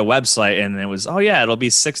to create a website and it was, oh yeah, it'll be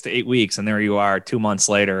 6 to 8 weeks. And there you are 2 months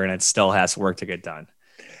later and it still has work to get done.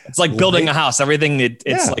 It's like building a house. Everything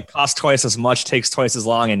it's like costs twice as much, takes twice as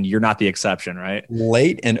long, and you're not the exception, right?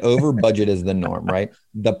 Late and over budget is the norm, right?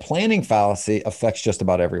 The planning fallacy affects just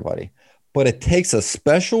about everybody, but it takes a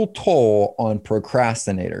special toll on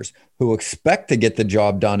procrastinators who expect to get the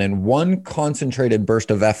job done in one concentrated burst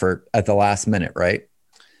of effort at the last minute, right?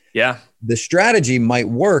 Yeah. The strategy might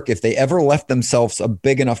work if they ever left themselves a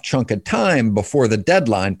big enough chunk of time before the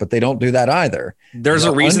deadline, but they don't do that either. There's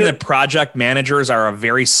a reason that project managers are a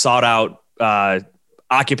very sought out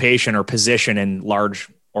occupation or position in large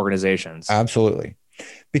organizations. Absolutely.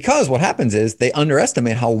 Because what happens is they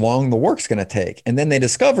underestimate how long the work's going to take. And then they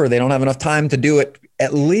discover they don't have enough time to do it,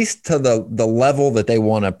 at least to the level that they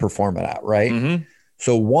want to perform it at, right? Mm-hmm.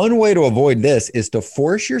 So one way to avoid this is to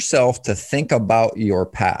force yourself to think about your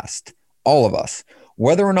past. All of us,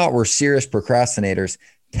 whether or not we're serious procrastinators,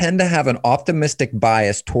 tend to have an optimistic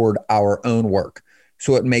bias toward our own work.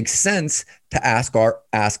 So it makes sense to ask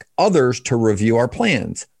others to review our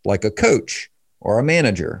plans, like a coach or a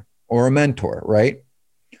manager or a mentor, right?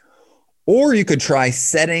 Or you could try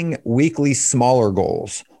setting weekly smaller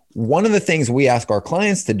goals. One of the things we ask our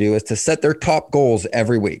clients to do is to set their top goals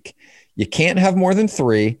every week. You can't have more than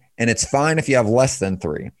 3, and it's fine if you have less than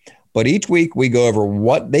 3. But each week we go over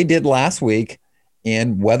what they did last week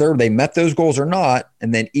and whether they met those goals or not.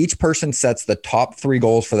 And then each person sets the top 3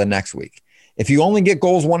 goals for the next week. If you only get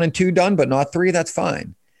goals 1 and 2 done, but not 3, that's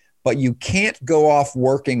fine. But you can't go off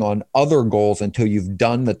working on other goals until you've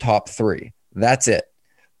done the top 3. That's it.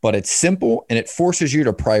 But it's simple and it forces you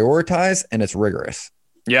to prioritize, and it's rigorous.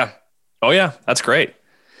 Yeah. Oh yeah. That's great.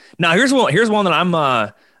 Now here's one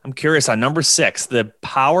that I'm curious on. Number 6, the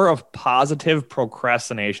power of positive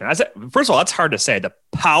procrastination. First of all, that's hard to say. The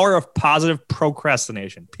power of positive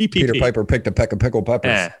procrastination. PPP. Peter Piper picked a peck of pickled peppers.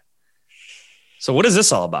 Yeah. So what is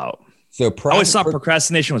this all about? So I always thought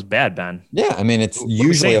procrastination was bad, Ben. Yeah. I mean, it's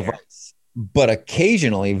usually a vice, but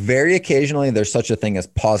occasionally, very occasionally, there's such a thing as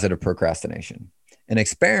positive procrastination. In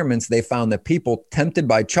experiments, they found that people tempted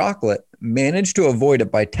by chocolate managed to avoid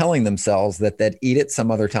it by telling themselves that they'd eat it some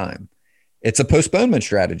other time. It's a postponement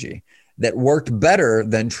strategy that worked better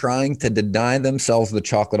than trying to deny themselves the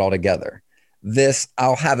chocolate altogether. This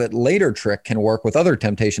 "I'll have it later" trick can work with other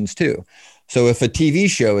temptations too. So if a TV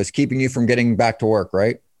show is keeping you from getting back to work,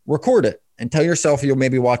 right? Record it and tell yourself you'll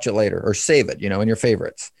maybe watch it later or save it, in your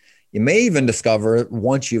favorites. You may even discover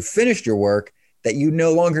once you've finished your work that you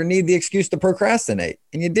no longer need the excuse to procrastinate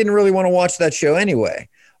and you didn't really want to watch that show anyway.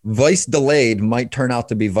 Vice delayed might turn out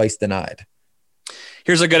to be vice denied.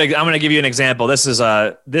 I'm going to give you an example.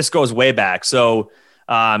 This goes way back. So,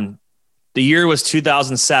 the year was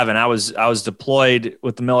 2007. I was deployed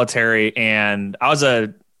with the military, and I was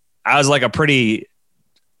like a pretty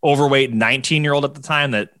overweight 19-year-old at the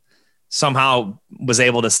time that somehow was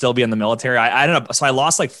able to still be in the military. I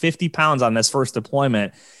lost like 50 pounds on this first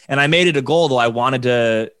deployment, and I made it a goal though. I wanted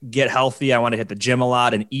to get healthy. I wanted to hit the gym a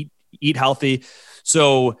lot and eat healthy.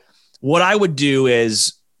 So what I would do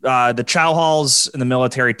is, the chow halls in the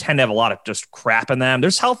military tend to have a lot of just crap in them.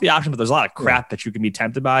 There's healthy options, but there's a lot of crap that you can be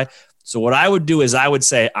tempted by. So what I would do is I would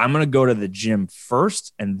say, I'm going to go to the gym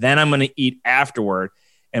first, and then I'm going to eat afterward.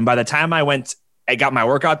 And by the time I got my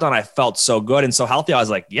workout done, I felt so good and so healthy. I was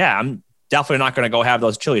like, yeah, I'm definitely not going to go have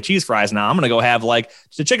those chili cheese fries now. I'm going to go have like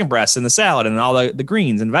the chicken breasts and the salad and all the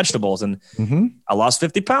greens and vegetables. And I lost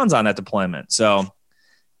 50 pounds on that deployment. So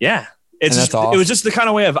yeah, it was just the kind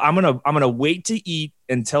of way of, I'm going to wait to eat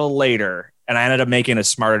until later. And I ended up making a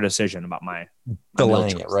smarter decision about my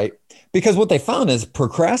delaying it, right? Because what they found is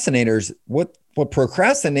procrastinators, what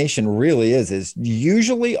procrastination really is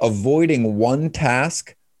usually avoiding one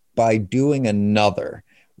task by doing another.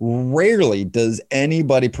 Rarely does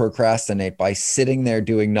anybody procrastinate by sitting there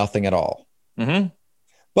doing nothing at all. Mm-hmm.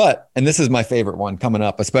 But, and this is my favorite one coming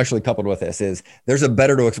up, especially coupled with this, is there's a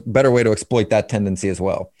better way to exploit that tendency as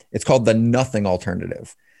well. It's called the nothing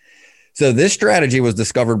alternative. So this strategy was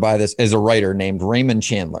discovered by a writer named Raymond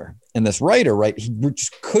Chandler. And this writer, right, he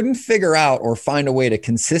just couldn't figure out or find a way to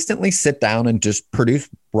consistently sit down and just produce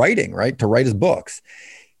writing, right, to write his books.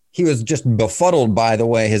 He was just befuddled by the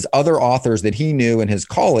way his other authors that he knew and his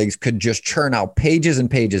colleagues could just churn out pages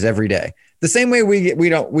and pages every day. The same way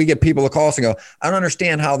we get people to call us and go, I don't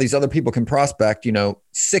understand how these other people can prospect,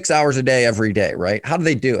 6 hours a day every day, right? How do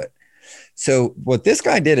they do it? So what this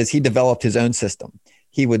guy did is he developed his own system.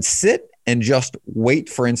 He would sit and just wait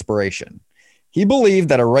for inspiration. He believed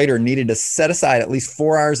that a writer needed to set aside at least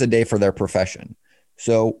 4 hours a day for their profession.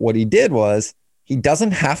 So what he did was he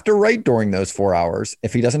doesn't have to write during those 4 hours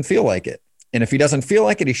if he doesn't feel like it. And if he doesn't feel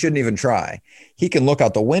like it, he shouldn't even try. He can look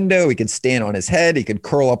out the window. He could stand on his head. He could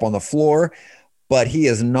curl up on the floor, but he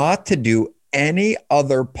is not to do any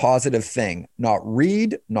other positive thing, not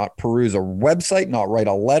read, not peruse a website, not write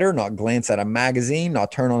a letter, not glance at a magazine,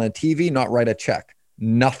 not turn on a TV, not write a check,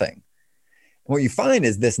 nothing. What you find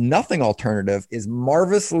is this nothing alternative is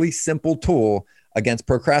marvelously simple tool against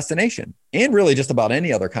procrastination and really just about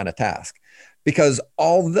any other kind of task. Because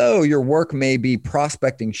although your work may be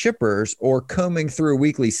prospecting shippers or combing through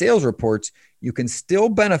weekly sales reports, you can still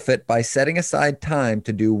benefit by setting aside time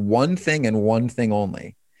to do one thing and one thing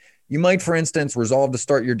only. You might, for instance, resolve to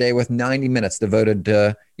start your day with 90 minutes devoted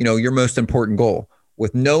to, your most important goal,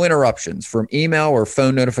 with no interruptions from email or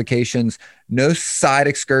phone notifications, no side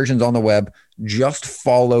excursions on the web. Just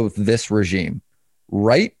follow this regime,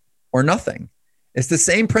 write or nothing. It's the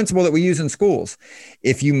same principle that we use in schools.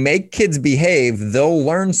 If you make kids behave, they'll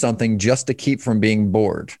learn something just to keep from being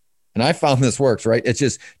bored. And I found this works, right? It's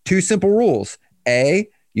just two simple rules. A,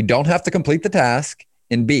 you don't have to complete the task.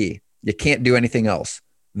 And B, you can't do anything else.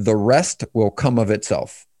 The rest will come of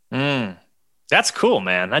itself. That's cool,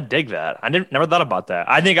 man. I dig that. I never thought about that.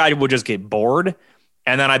 I think I would just get bored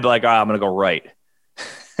and then I'd be like, I'm going to go write.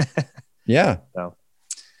 Yeah. So,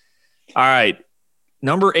 all right.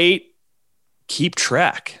 Number 8. Keep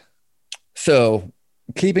track. So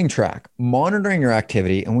keeping track, monitoring your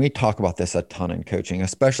activity. And we talk about this a ton in coaching,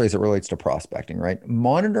 especially as it relates to prospecting, right?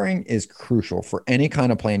 Monitoring is crucial for any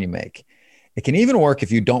kind of plan you make. It can even work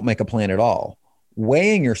if you don't make a plan at all.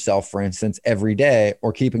 Weighing yourself, for instance, every day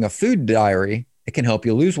or keeping a food diary, it can help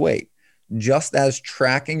you lose weight, just as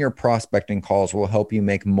tracking your prospecting calls will help you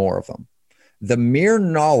make more of them. The mere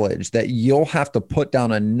knowledge that you'll have to put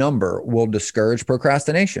down a number will discourage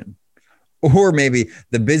procrastination. Or maybe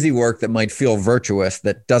the busy work that might feel virtuous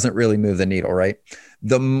that doesn't really move the needle, right?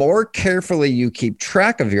 The more carefully you keep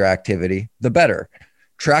track of your activity, the better.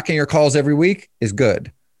 Tracking your calls every week is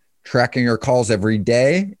good. Tracking your calls every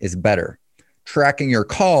day is better. Tracking your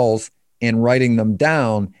calls and writing them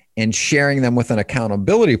down and sharing them with an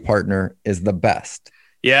accountability partner is the best.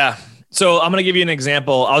 Yeah. So I'm going to give you an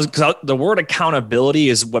example. The word accountability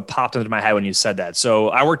is what popped into my head when you said that. So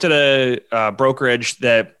I worked at a brokerage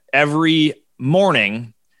that every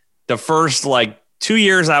morning, the first 2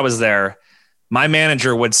 years I was there, my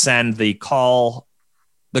manager would send the call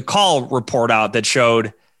report out that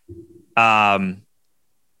showed every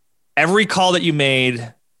call that you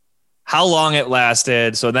made, how long it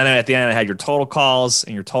lasted. So then at the end, I had your total calls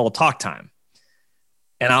and your total talk time.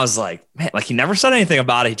 And I was like, man, like he never said anything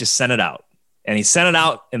about it. He just sent it out. And he sent it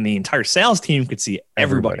out and the entire sales team could see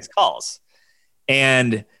everybody's calls.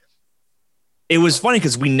 And it was funny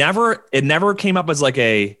because it never came up as like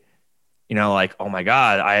a, like, oh my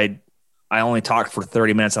God, I only talked for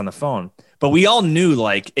 30 minutes on the phone. But we all knew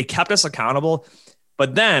like it kept us accountable.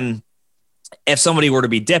 But then if somebody were to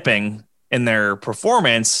be dipping in their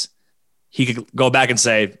performance, he could go back and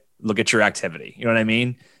say, look at your activity. You know what I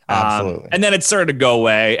mean? Absolutely. And then it started to go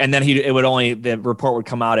away. And then the report would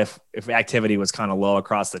come out if activity was kind of low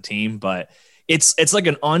across the team. But it's like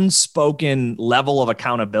an unspoken level of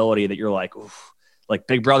accountability that you're like, oof, like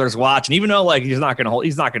Big Brother's watching, even though like he's not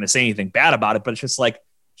going to say anything bad about it, but it's just like,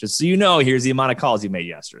 just so you know, here's the amount of calls you made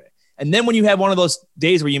yesterday. And then when you have one of those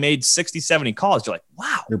days where you made 60, 70 calls, you're like,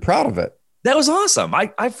 wow, you're proud of it. That was awesome. I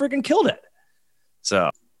freaking killed it. So.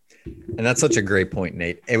 And that's such a great point,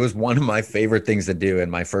 Nate. It was one of my favorite things to do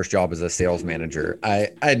in my first job as a sales manager. I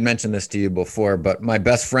had mentioned this to you before, but my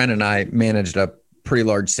best friend and I managed a pretty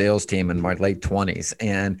large sales team in my late 20s,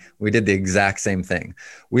 and we did the exact same thing.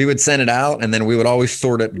 We would send it out, and then we would always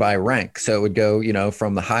sort it by rank. So it would go,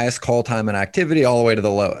 from the highest call time and activity all the way to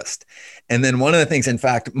the lowest. And then one of the things, in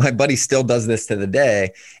fact, my buddy still does this to the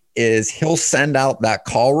day, is he'll send out that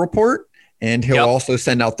call report. And he'll also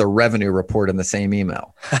send out the revenue report in the same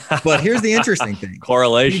email. But here's the interesting thing.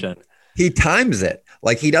 Correlation. He times it.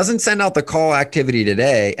 Like he doesn't send out the call activity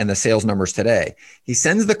today and the sales numbers today. He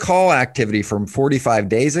sends the call activity from 45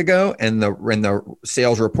 days ago and the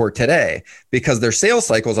sales report today, because their sales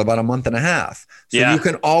cycle is about a month and a half. So you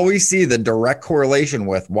can always see the direct correlation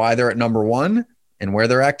with why they're at number one and where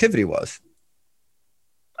their activity was.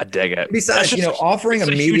 I dig it. Besides, offering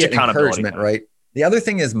immediate encouragement, right? The other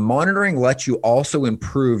thing is monitoring lets you also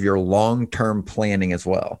improve your long-term planning as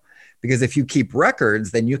well. Because if you keep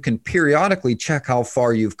records, then you can periodically check how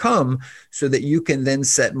far you've come so that you can then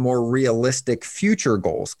set more realistic future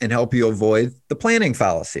goals and help you avoid the planning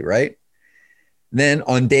fallacy, right? Then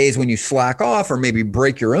on days when you slack off or maybe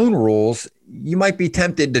break your own rules, you might be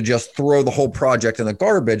tempted to just throw the whole project in the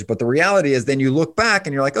garbage. But the reality is then you look back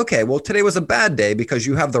and you're like, okay, well, today was a bad day because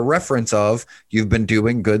you have the reference of you've been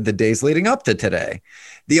doing good the days leading up to today.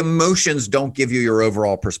 The emotions don't give you your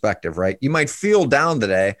overall perspective, right? You might feel down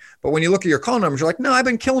today, but when you look at your call numbers, you're like, no, I've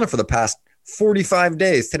been killing it for the past 45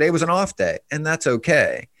 days. Today was an off day, and that's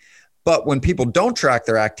okay. But when people don't track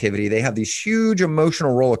their activity, they have these huge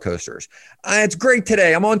emotional roller coasters. It's great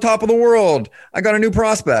today. I'm on top of the world. I got a new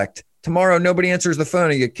prospect. Tomorrow, nobody answers the phone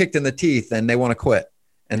and you get kicked in the teeth and they want to quit.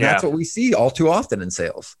 And that's what we see all too often in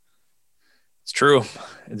sales. It's true.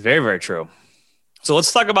 It's very, very true. So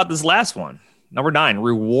let's talk about this last one. Number 9,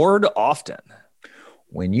 reward often.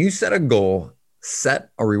 When you set a goal, set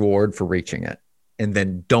a reward for reaching it, and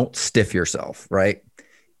then don't stiff yourself, right?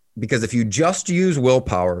 Because if you just use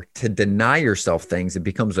willpower to deny yourself things, it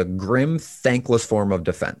becomes a grim, thankless form of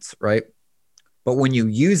defense, right? But when you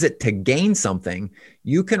use it to gain something,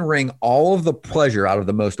 you can wring all of the pleasure out of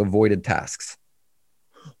the most avoided tasks.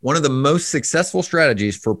 One of the most successful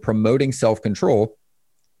strategies for promoting self-control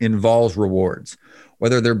involves rewards,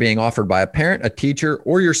 whether they're being offered by a parent, a teacher,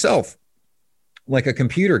 or yourself, like a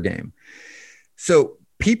computer game. So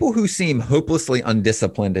people who seem hopelessly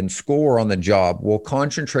undisciplined in school or on the job will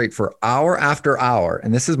concentrate for hour after hour,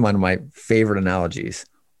 and this is one of my favorite analogies,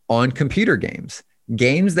 on computer games.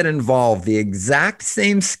 Games that involve the exact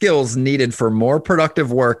same skills needed for more productive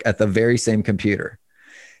work at the very same computer.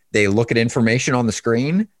 They look at information on the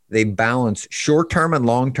screen, they balance short-term and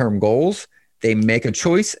long-term goals, they make a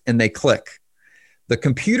choice, and they click. The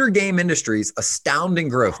computer game industry's astounding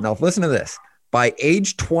growth. Now, listen to this. By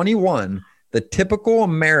age 21, the typical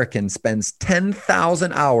American spends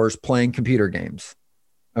 10,000 hours playing computer games.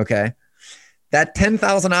 Okay. That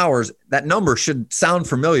 10,000 hours, that number should sound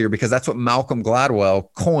familiar because that's what Malcolm Gladwell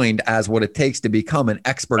coined as what it takes to become an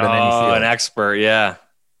expert in any field. An expert, yeah.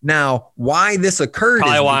 Now, why this occurred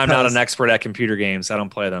Probably is why I'm not an expert at computer games. I don't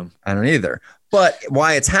play them. I don't either. But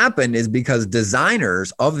why it's happened is because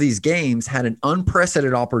designers of these games had an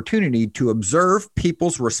unprecedented opportunity to observe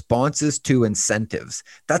people's responses to incentives.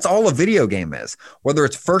 That's all a video game is, whether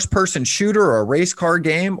it's first-person shooter or a race car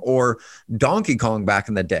game or Donkey Kong back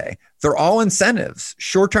in the day. They're all incentives,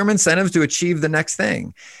 short-term incentives to achieve the next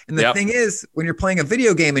thing. And the thing is, when you're playing a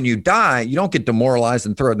video game and you die, you don't get demoralized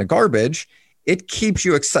and throw it in the garbage. It keeps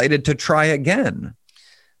you excited to try again.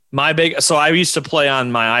 So I used to play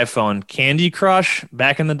on my iPhone Candy Crush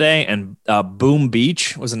back in the day, and Boom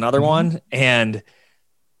Beach was another one. And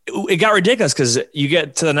it got ridiculous because you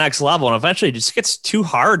get to the next level and eventually it just gets too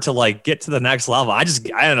hard to like get to the next level. I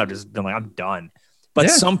ended up just being like, I'm done. But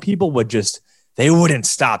some people they wouldn't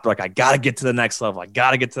stop. They're like, I got to get to the next level. I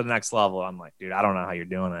got to get to the next level. I'm like, dude, I don't know how you're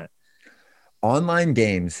doing it. Online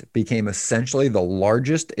games became essentially the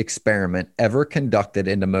largest experiment ever conducted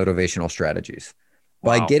into motivational strategies.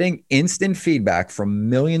 Wow. By getting instant feedback from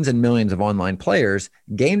millions and millions of online players,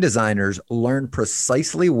 game designers learned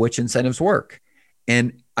precisely which incentives work.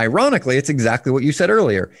 And ironically, it's exactly what you said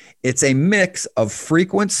earlier. It's a mix of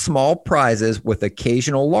frequent small prizes with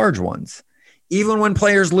occasional large ones. Even when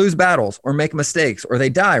players lose battles or make mistakes or they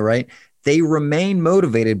die, right? They remain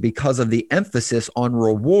motivated because of the emphasis on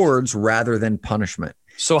rewards rather than punishment.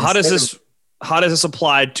 So how does this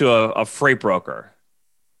apply to a freight broker?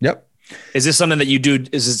 Yep. Is this something that you do?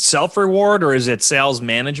 Is it self-reward or is it sales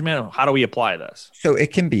management? How do we apply this? So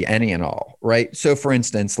it can be any and all, right? So for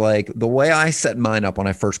instance, like the way I set mine up when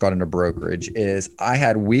I first got into brokerage is I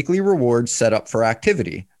had weekly rewards set up for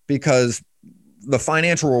activity because the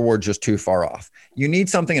financial reward just too far off. You need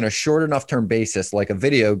something in a short enough term basis, like a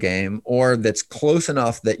video game, or that's close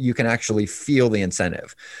enough that you can actually feel the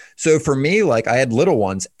incentive. So for me, like I had little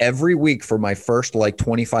ones every week for my first like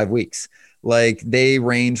 25 weeks. Like they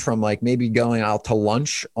range from like maybe going out to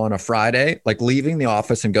lunch on a Friday, like leaving the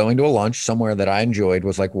office and going to a lunch somewhere that I enjoyed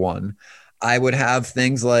was like one. I would have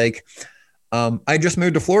things like, I just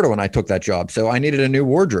moved to Florida when I took that job. So I needed a new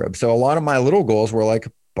wardrobe. So a lot of my little goals were like,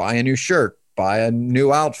 buy a new shirt, buy a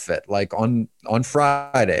new outfit, like on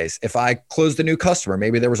Fridays. If I closed a new customer,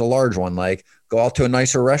 maybe there was a large one, like go out to a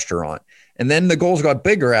nicer restaurant. And then the goals got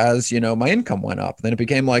bigger as, my income went up. Then it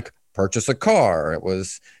became like purchase a car. It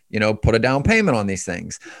was, put a down payment on these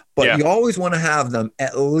things. But you always want to have them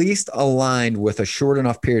at least aligned with a short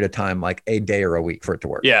enough period of time, like a day or a week for it to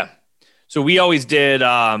work. Yeah. So we always did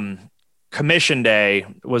commission day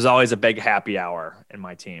was always a big happy hour in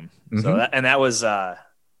my team. Mm-hmm. So that was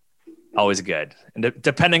always good. And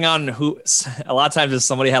depending on who, a lot of times if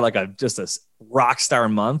somebody had like just a rock star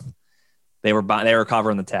month, they were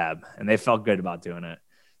covering the tab and they felt good about doing it.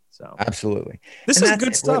 So absolutely. This is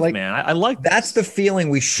good stuff, man. I like that's the feeling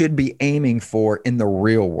we should be aiming for in the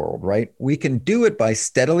real world, right? We can do it by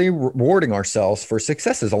steadily rewarding ourselves for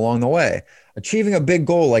successes along the way. Achieving a big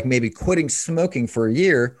goal, like maybe quitting smoking for a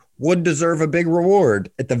year, would deserve a big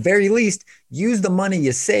reward. At the very least, use the money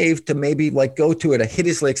you saved to maybe like go to a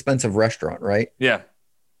hideously expensive restaurant, right? Yeah.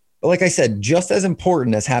 But like I said, just as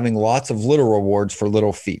important as having lots of little rewards for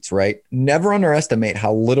little feats, right? Never underestimate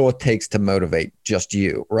how little it takes to motivate just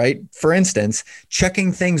you, right? For instance,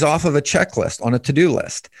 checking things off of a checklist on a to-do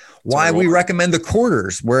list. Why we recommend the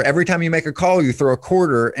quarters, where every time you make a call, you throw a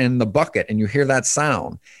quarter in the bucket and you hear that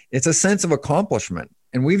sound. It's a sense of accomplishment.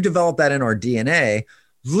 And we've developed that in our DNA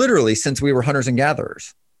literally since we were hunters and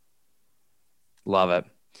gatherers. Love it.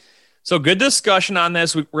 So good discussion on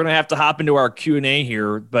this. We're going to have to hop into our Q&A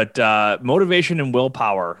here, but motivation and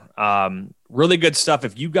willpower, really good stuff.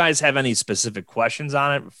 If you guys have any specific questions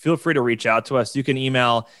on it, feel free to reach out to us. You can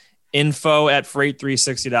email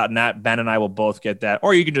info@freight360.net. Ben and I will both get that.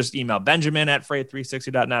 Or you can just email Benjamin at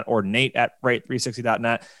freight360.net or Nate at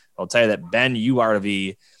freight360.net. I'll tell you that, Ben, you are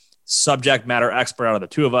the subject matter expert out of the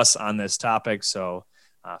two of us on this topic. So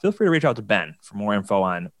feel free to reach out to Ben for more info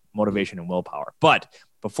on motivation and willpower. But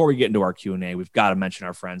before we get into our Q&A, we've got to mention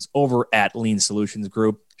our friends over at Lean Solutions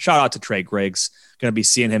Group. Shout out to Trey Griggs. Going to be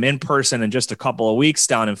seeing him in person in just a couple of weeks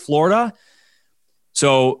down in Florida.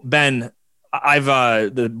 So, Ben, I've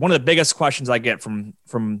one of the biggest questions I get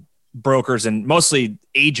from brokers and mostly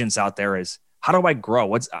agents out there is, how do I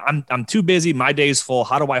grow? I'm too busy. My day's full.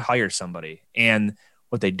 How do I hire somebody? And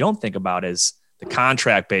what they don't think about is the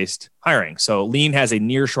contract-based hiring. So Lean has a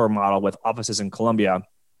nearshore model with offices in Colombia,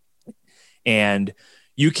 and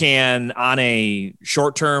you can, on a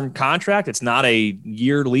short-term contract, it's not a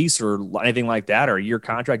year lease or anything like that, or a year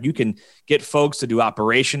contract. You can get folks to do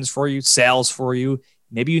operations for you, sales for you.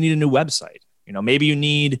 Maybe you need a new website. Maybe you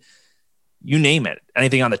need, you name it,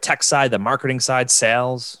 anything on the tech side, the marketing side,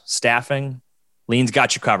 sales, staffing. Lean's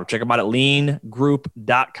got you covered. Check them out at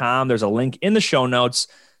leangroup.com. There's a link in the show notes.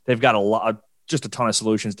 They've got just a ton of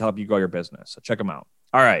solutions to help you grow your business. So check them out.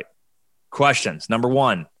 All right. Questions. Number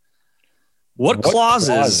one. What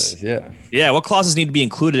clauses need to be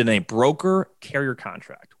included in a broker carrier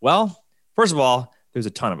contract? Well, first of all, there's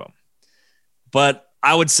a ton of them, but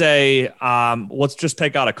I would say let's just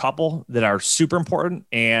pick out a couple that are super important.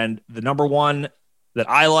 And the number one that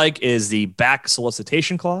I like is the back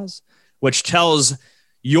solicitation clause, which tells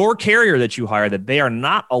your carrier that you hire that they are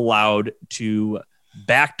not allowed to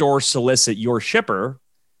backdoor solicit your shipper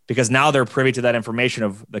because now they're privy to that information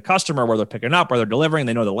of the customer, where they're picking up, where they're delivering.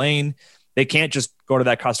 They know the lane. They can't just go to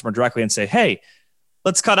that customer directly and say, hey,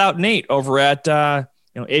 let's cut out Nate over at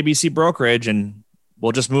ABC Brokerage and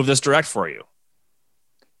we'll just move this direct for you.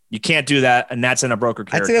 You can't do that, and that's in a broker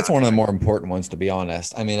carrier. I'd say that's one of the more important ones, to be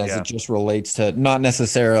honest. I mean, as it just relates to not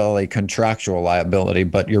necessarily contractual liability,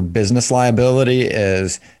 but your business liability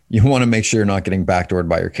is you want to make sure you're not getting backdoored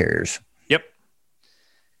by your carriers. Yep.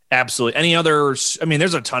 Absolutely. Any others? I mean,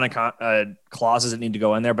 there's a ton of clauses that need to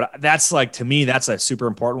go in there, but that's like, to me, that's a super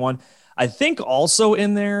important one. I think also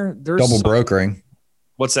in there, there's double brokering.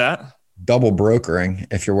 What's that? Double brokering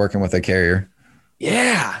if you're working with a carrier.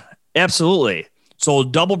 Yeah, absolutely. So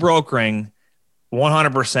double brokering,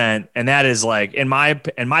 100%, and that is like in my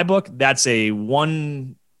book, that's a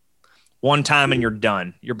one time and you're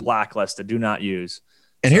done. You're blacklisted. Do not use.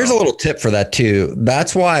 And here's a little tip for that too.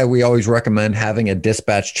 That's why we always recommend having a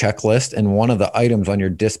dispatch checklist. And one of the items on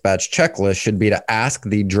your dispatch checklist should be to ask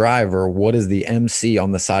the driver, what is the MC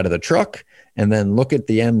on the side of the truck? And then look at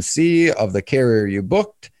the MC of the carrier you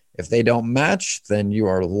booked. If they don't match, then you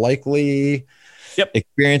are likely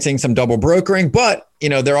experiencing some double brokering. But,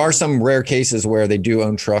 there are some rare cases where they do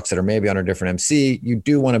own trucks that are maybe on a different MC. You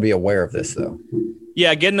do want to be aware of this, though.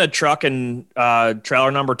 Yeah, getting a truck and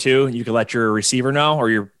trailer number 2, you can let your receiver know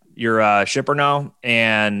or your shipper know,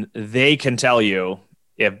 and they can tell you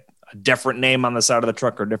if a different name on the side of the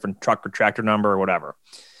truck or different truck or tractor number or whatever.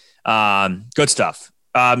 Good stuff.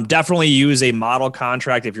 Definitely use a model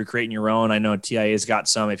contract if you're creating your own. I know TIA's got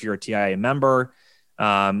some if you're a TIA member.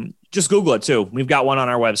 Just Google it too. We've got one on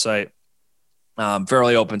our website.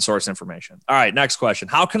 Fairly open source information. All right, next question.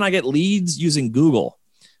 How can I get leads using Google?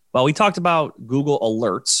 Well, we talked about Google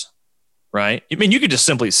Alerts, right? I mean, you could just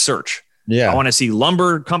simply search. Yeah. I want to see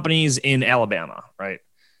lumber companies in Alabama, right?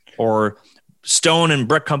 Or stone and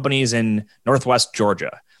brick companies in Northwest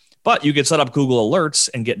Georgia. But you could set up Google Alerts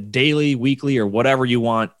and get daily, weekly, or whatever you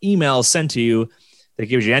want emails sent to you that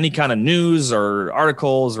gives you any kind of news or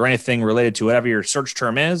articles or anything related to whatever your search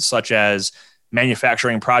term is, such as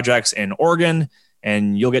manufacturing projects in Oregon,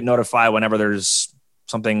 and you'll get notified whenever there's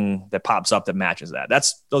something that pops up that matches that.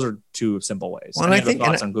 Those are 2 simple ways. Well, Any other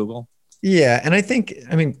thoughts on Google? Yeah. And I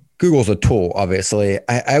mean, Google's a tool, obviously.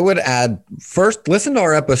 I would add, first, listen to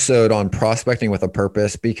our episode on prospecting with a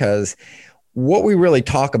purpose, because what we really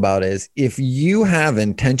talk about is if you have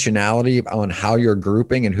intentionality on how you're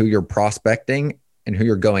grouping and who you're prospecting and who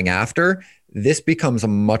you're going after, this becomes a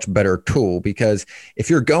much better tool. Because if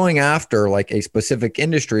you're going after like a specific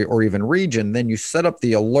industry or even region, then you set up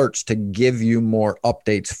the alerts to give you more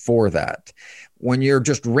updates for that. When you're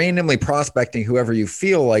just randomly prospecting whoever you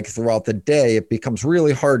feel like throughout the day, it becomes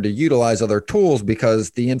really hard to utilize other tools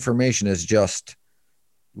because the information is just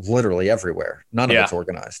literally everywhere. None of it's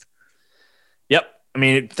organized. Yep. I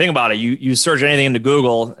mean, think about it. You search anything into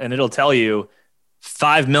Google and it'll tell you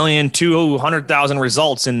 5,200,000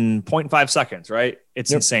 results in 0.5 seconds, right?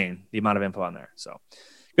 It's insane, the amount of info on there. So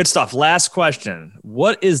good stuff. Last question.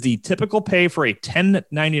 What is the typical pay for a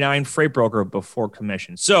 1099 freight broker before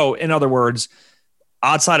commission? So in other words,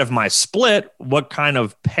 outside of my split, what kind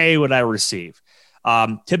of pay would I receive?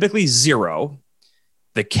 Typically 0.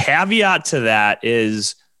 The caveat to that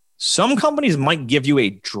is some companies might give you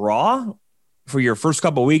a draw for your first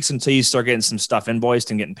couple of weeks until you start getting some stuff invoiced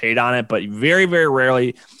and getting paid on it. But very, very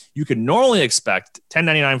rarely, you can normally expect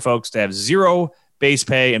 1099 folks to have 0 base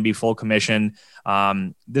pay and be full commission.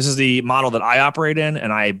 This is the model that I operate in,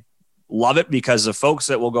 and I love it because the folks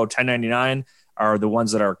that will go 1099 are the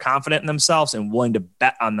ones that are confident in themselves and willing to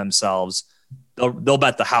bet on themselves. They'll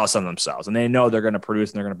bet the house on themselves, and they know they're going to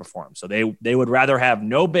produce and they're going to perform. So they would rather have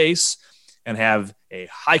no base and have a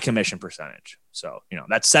high commission percentage. So,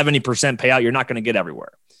 that 70% payout, you're not going to get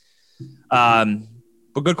everywhere. But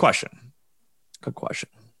good question. Good question.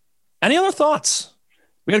 Any other thoughts?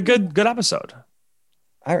 We had a good episode.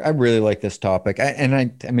 I really like this topic. I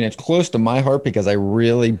mean, it's close to my heart because I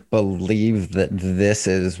really believe that this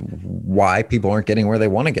is why people aren't getting where they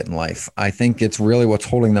want to get in life. I think it's really what's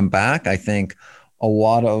holding them back. I think a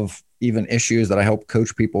lot of even issues that I help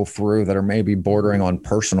coach people through that are maybe bordering on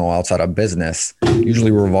personal outside of business usually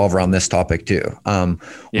revolve around this topic too. When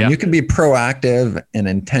you can be proactive and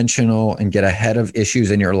intentional and get ahead of issues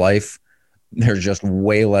in your life, there's just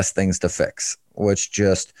way less things to fix, which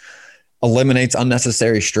just eliminates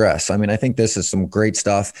unnecessary stress. I mean, I think this is some great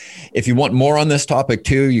stuff. If you want more on this topic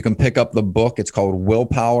too, you can pick up the book. It's called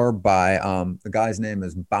Willpower by the guy's name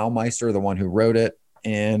is Baumeister, the one who wrote it.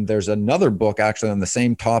 And there's another book actually on the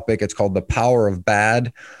same topic. It's called The Power of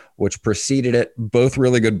Bad, which preceded it. Both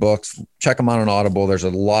really good books. Check them out on Audible. There's a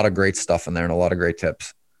lot of great stuff in there and a lot of great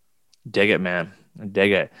tips. Dig it, man. I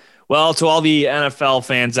dig it. Well, to all the NFL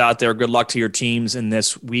fans out there, good luck to your teams in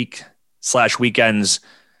this week/weekend's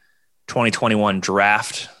 2021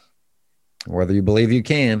 draft. Whether you believe you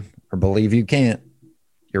can or believe you can't,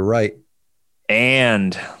 you're right.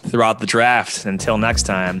 And throughout the draft, until next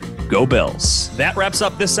time, go Bills. That wraps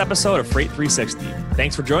up this episode of Freight 360.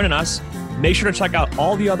 Thanks for joining us. Make sure to check out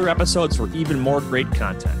all the other episodes for even more great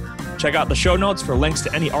content. Check out the show notes for links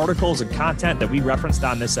to any articles and content that we referenced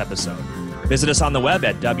on this episode. Visit us on the web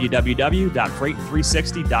at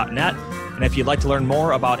www.freight360.net. And if you'd like to learn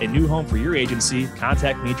more about a new home for your agency,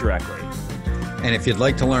 contact me directly. And if you'd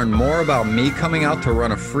like to learn more about me coming out to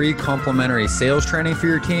run a free complimentary sales training for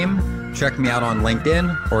your team, check me out on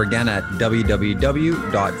LinkedIn or again at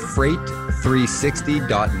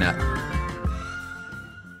www.freight360.net.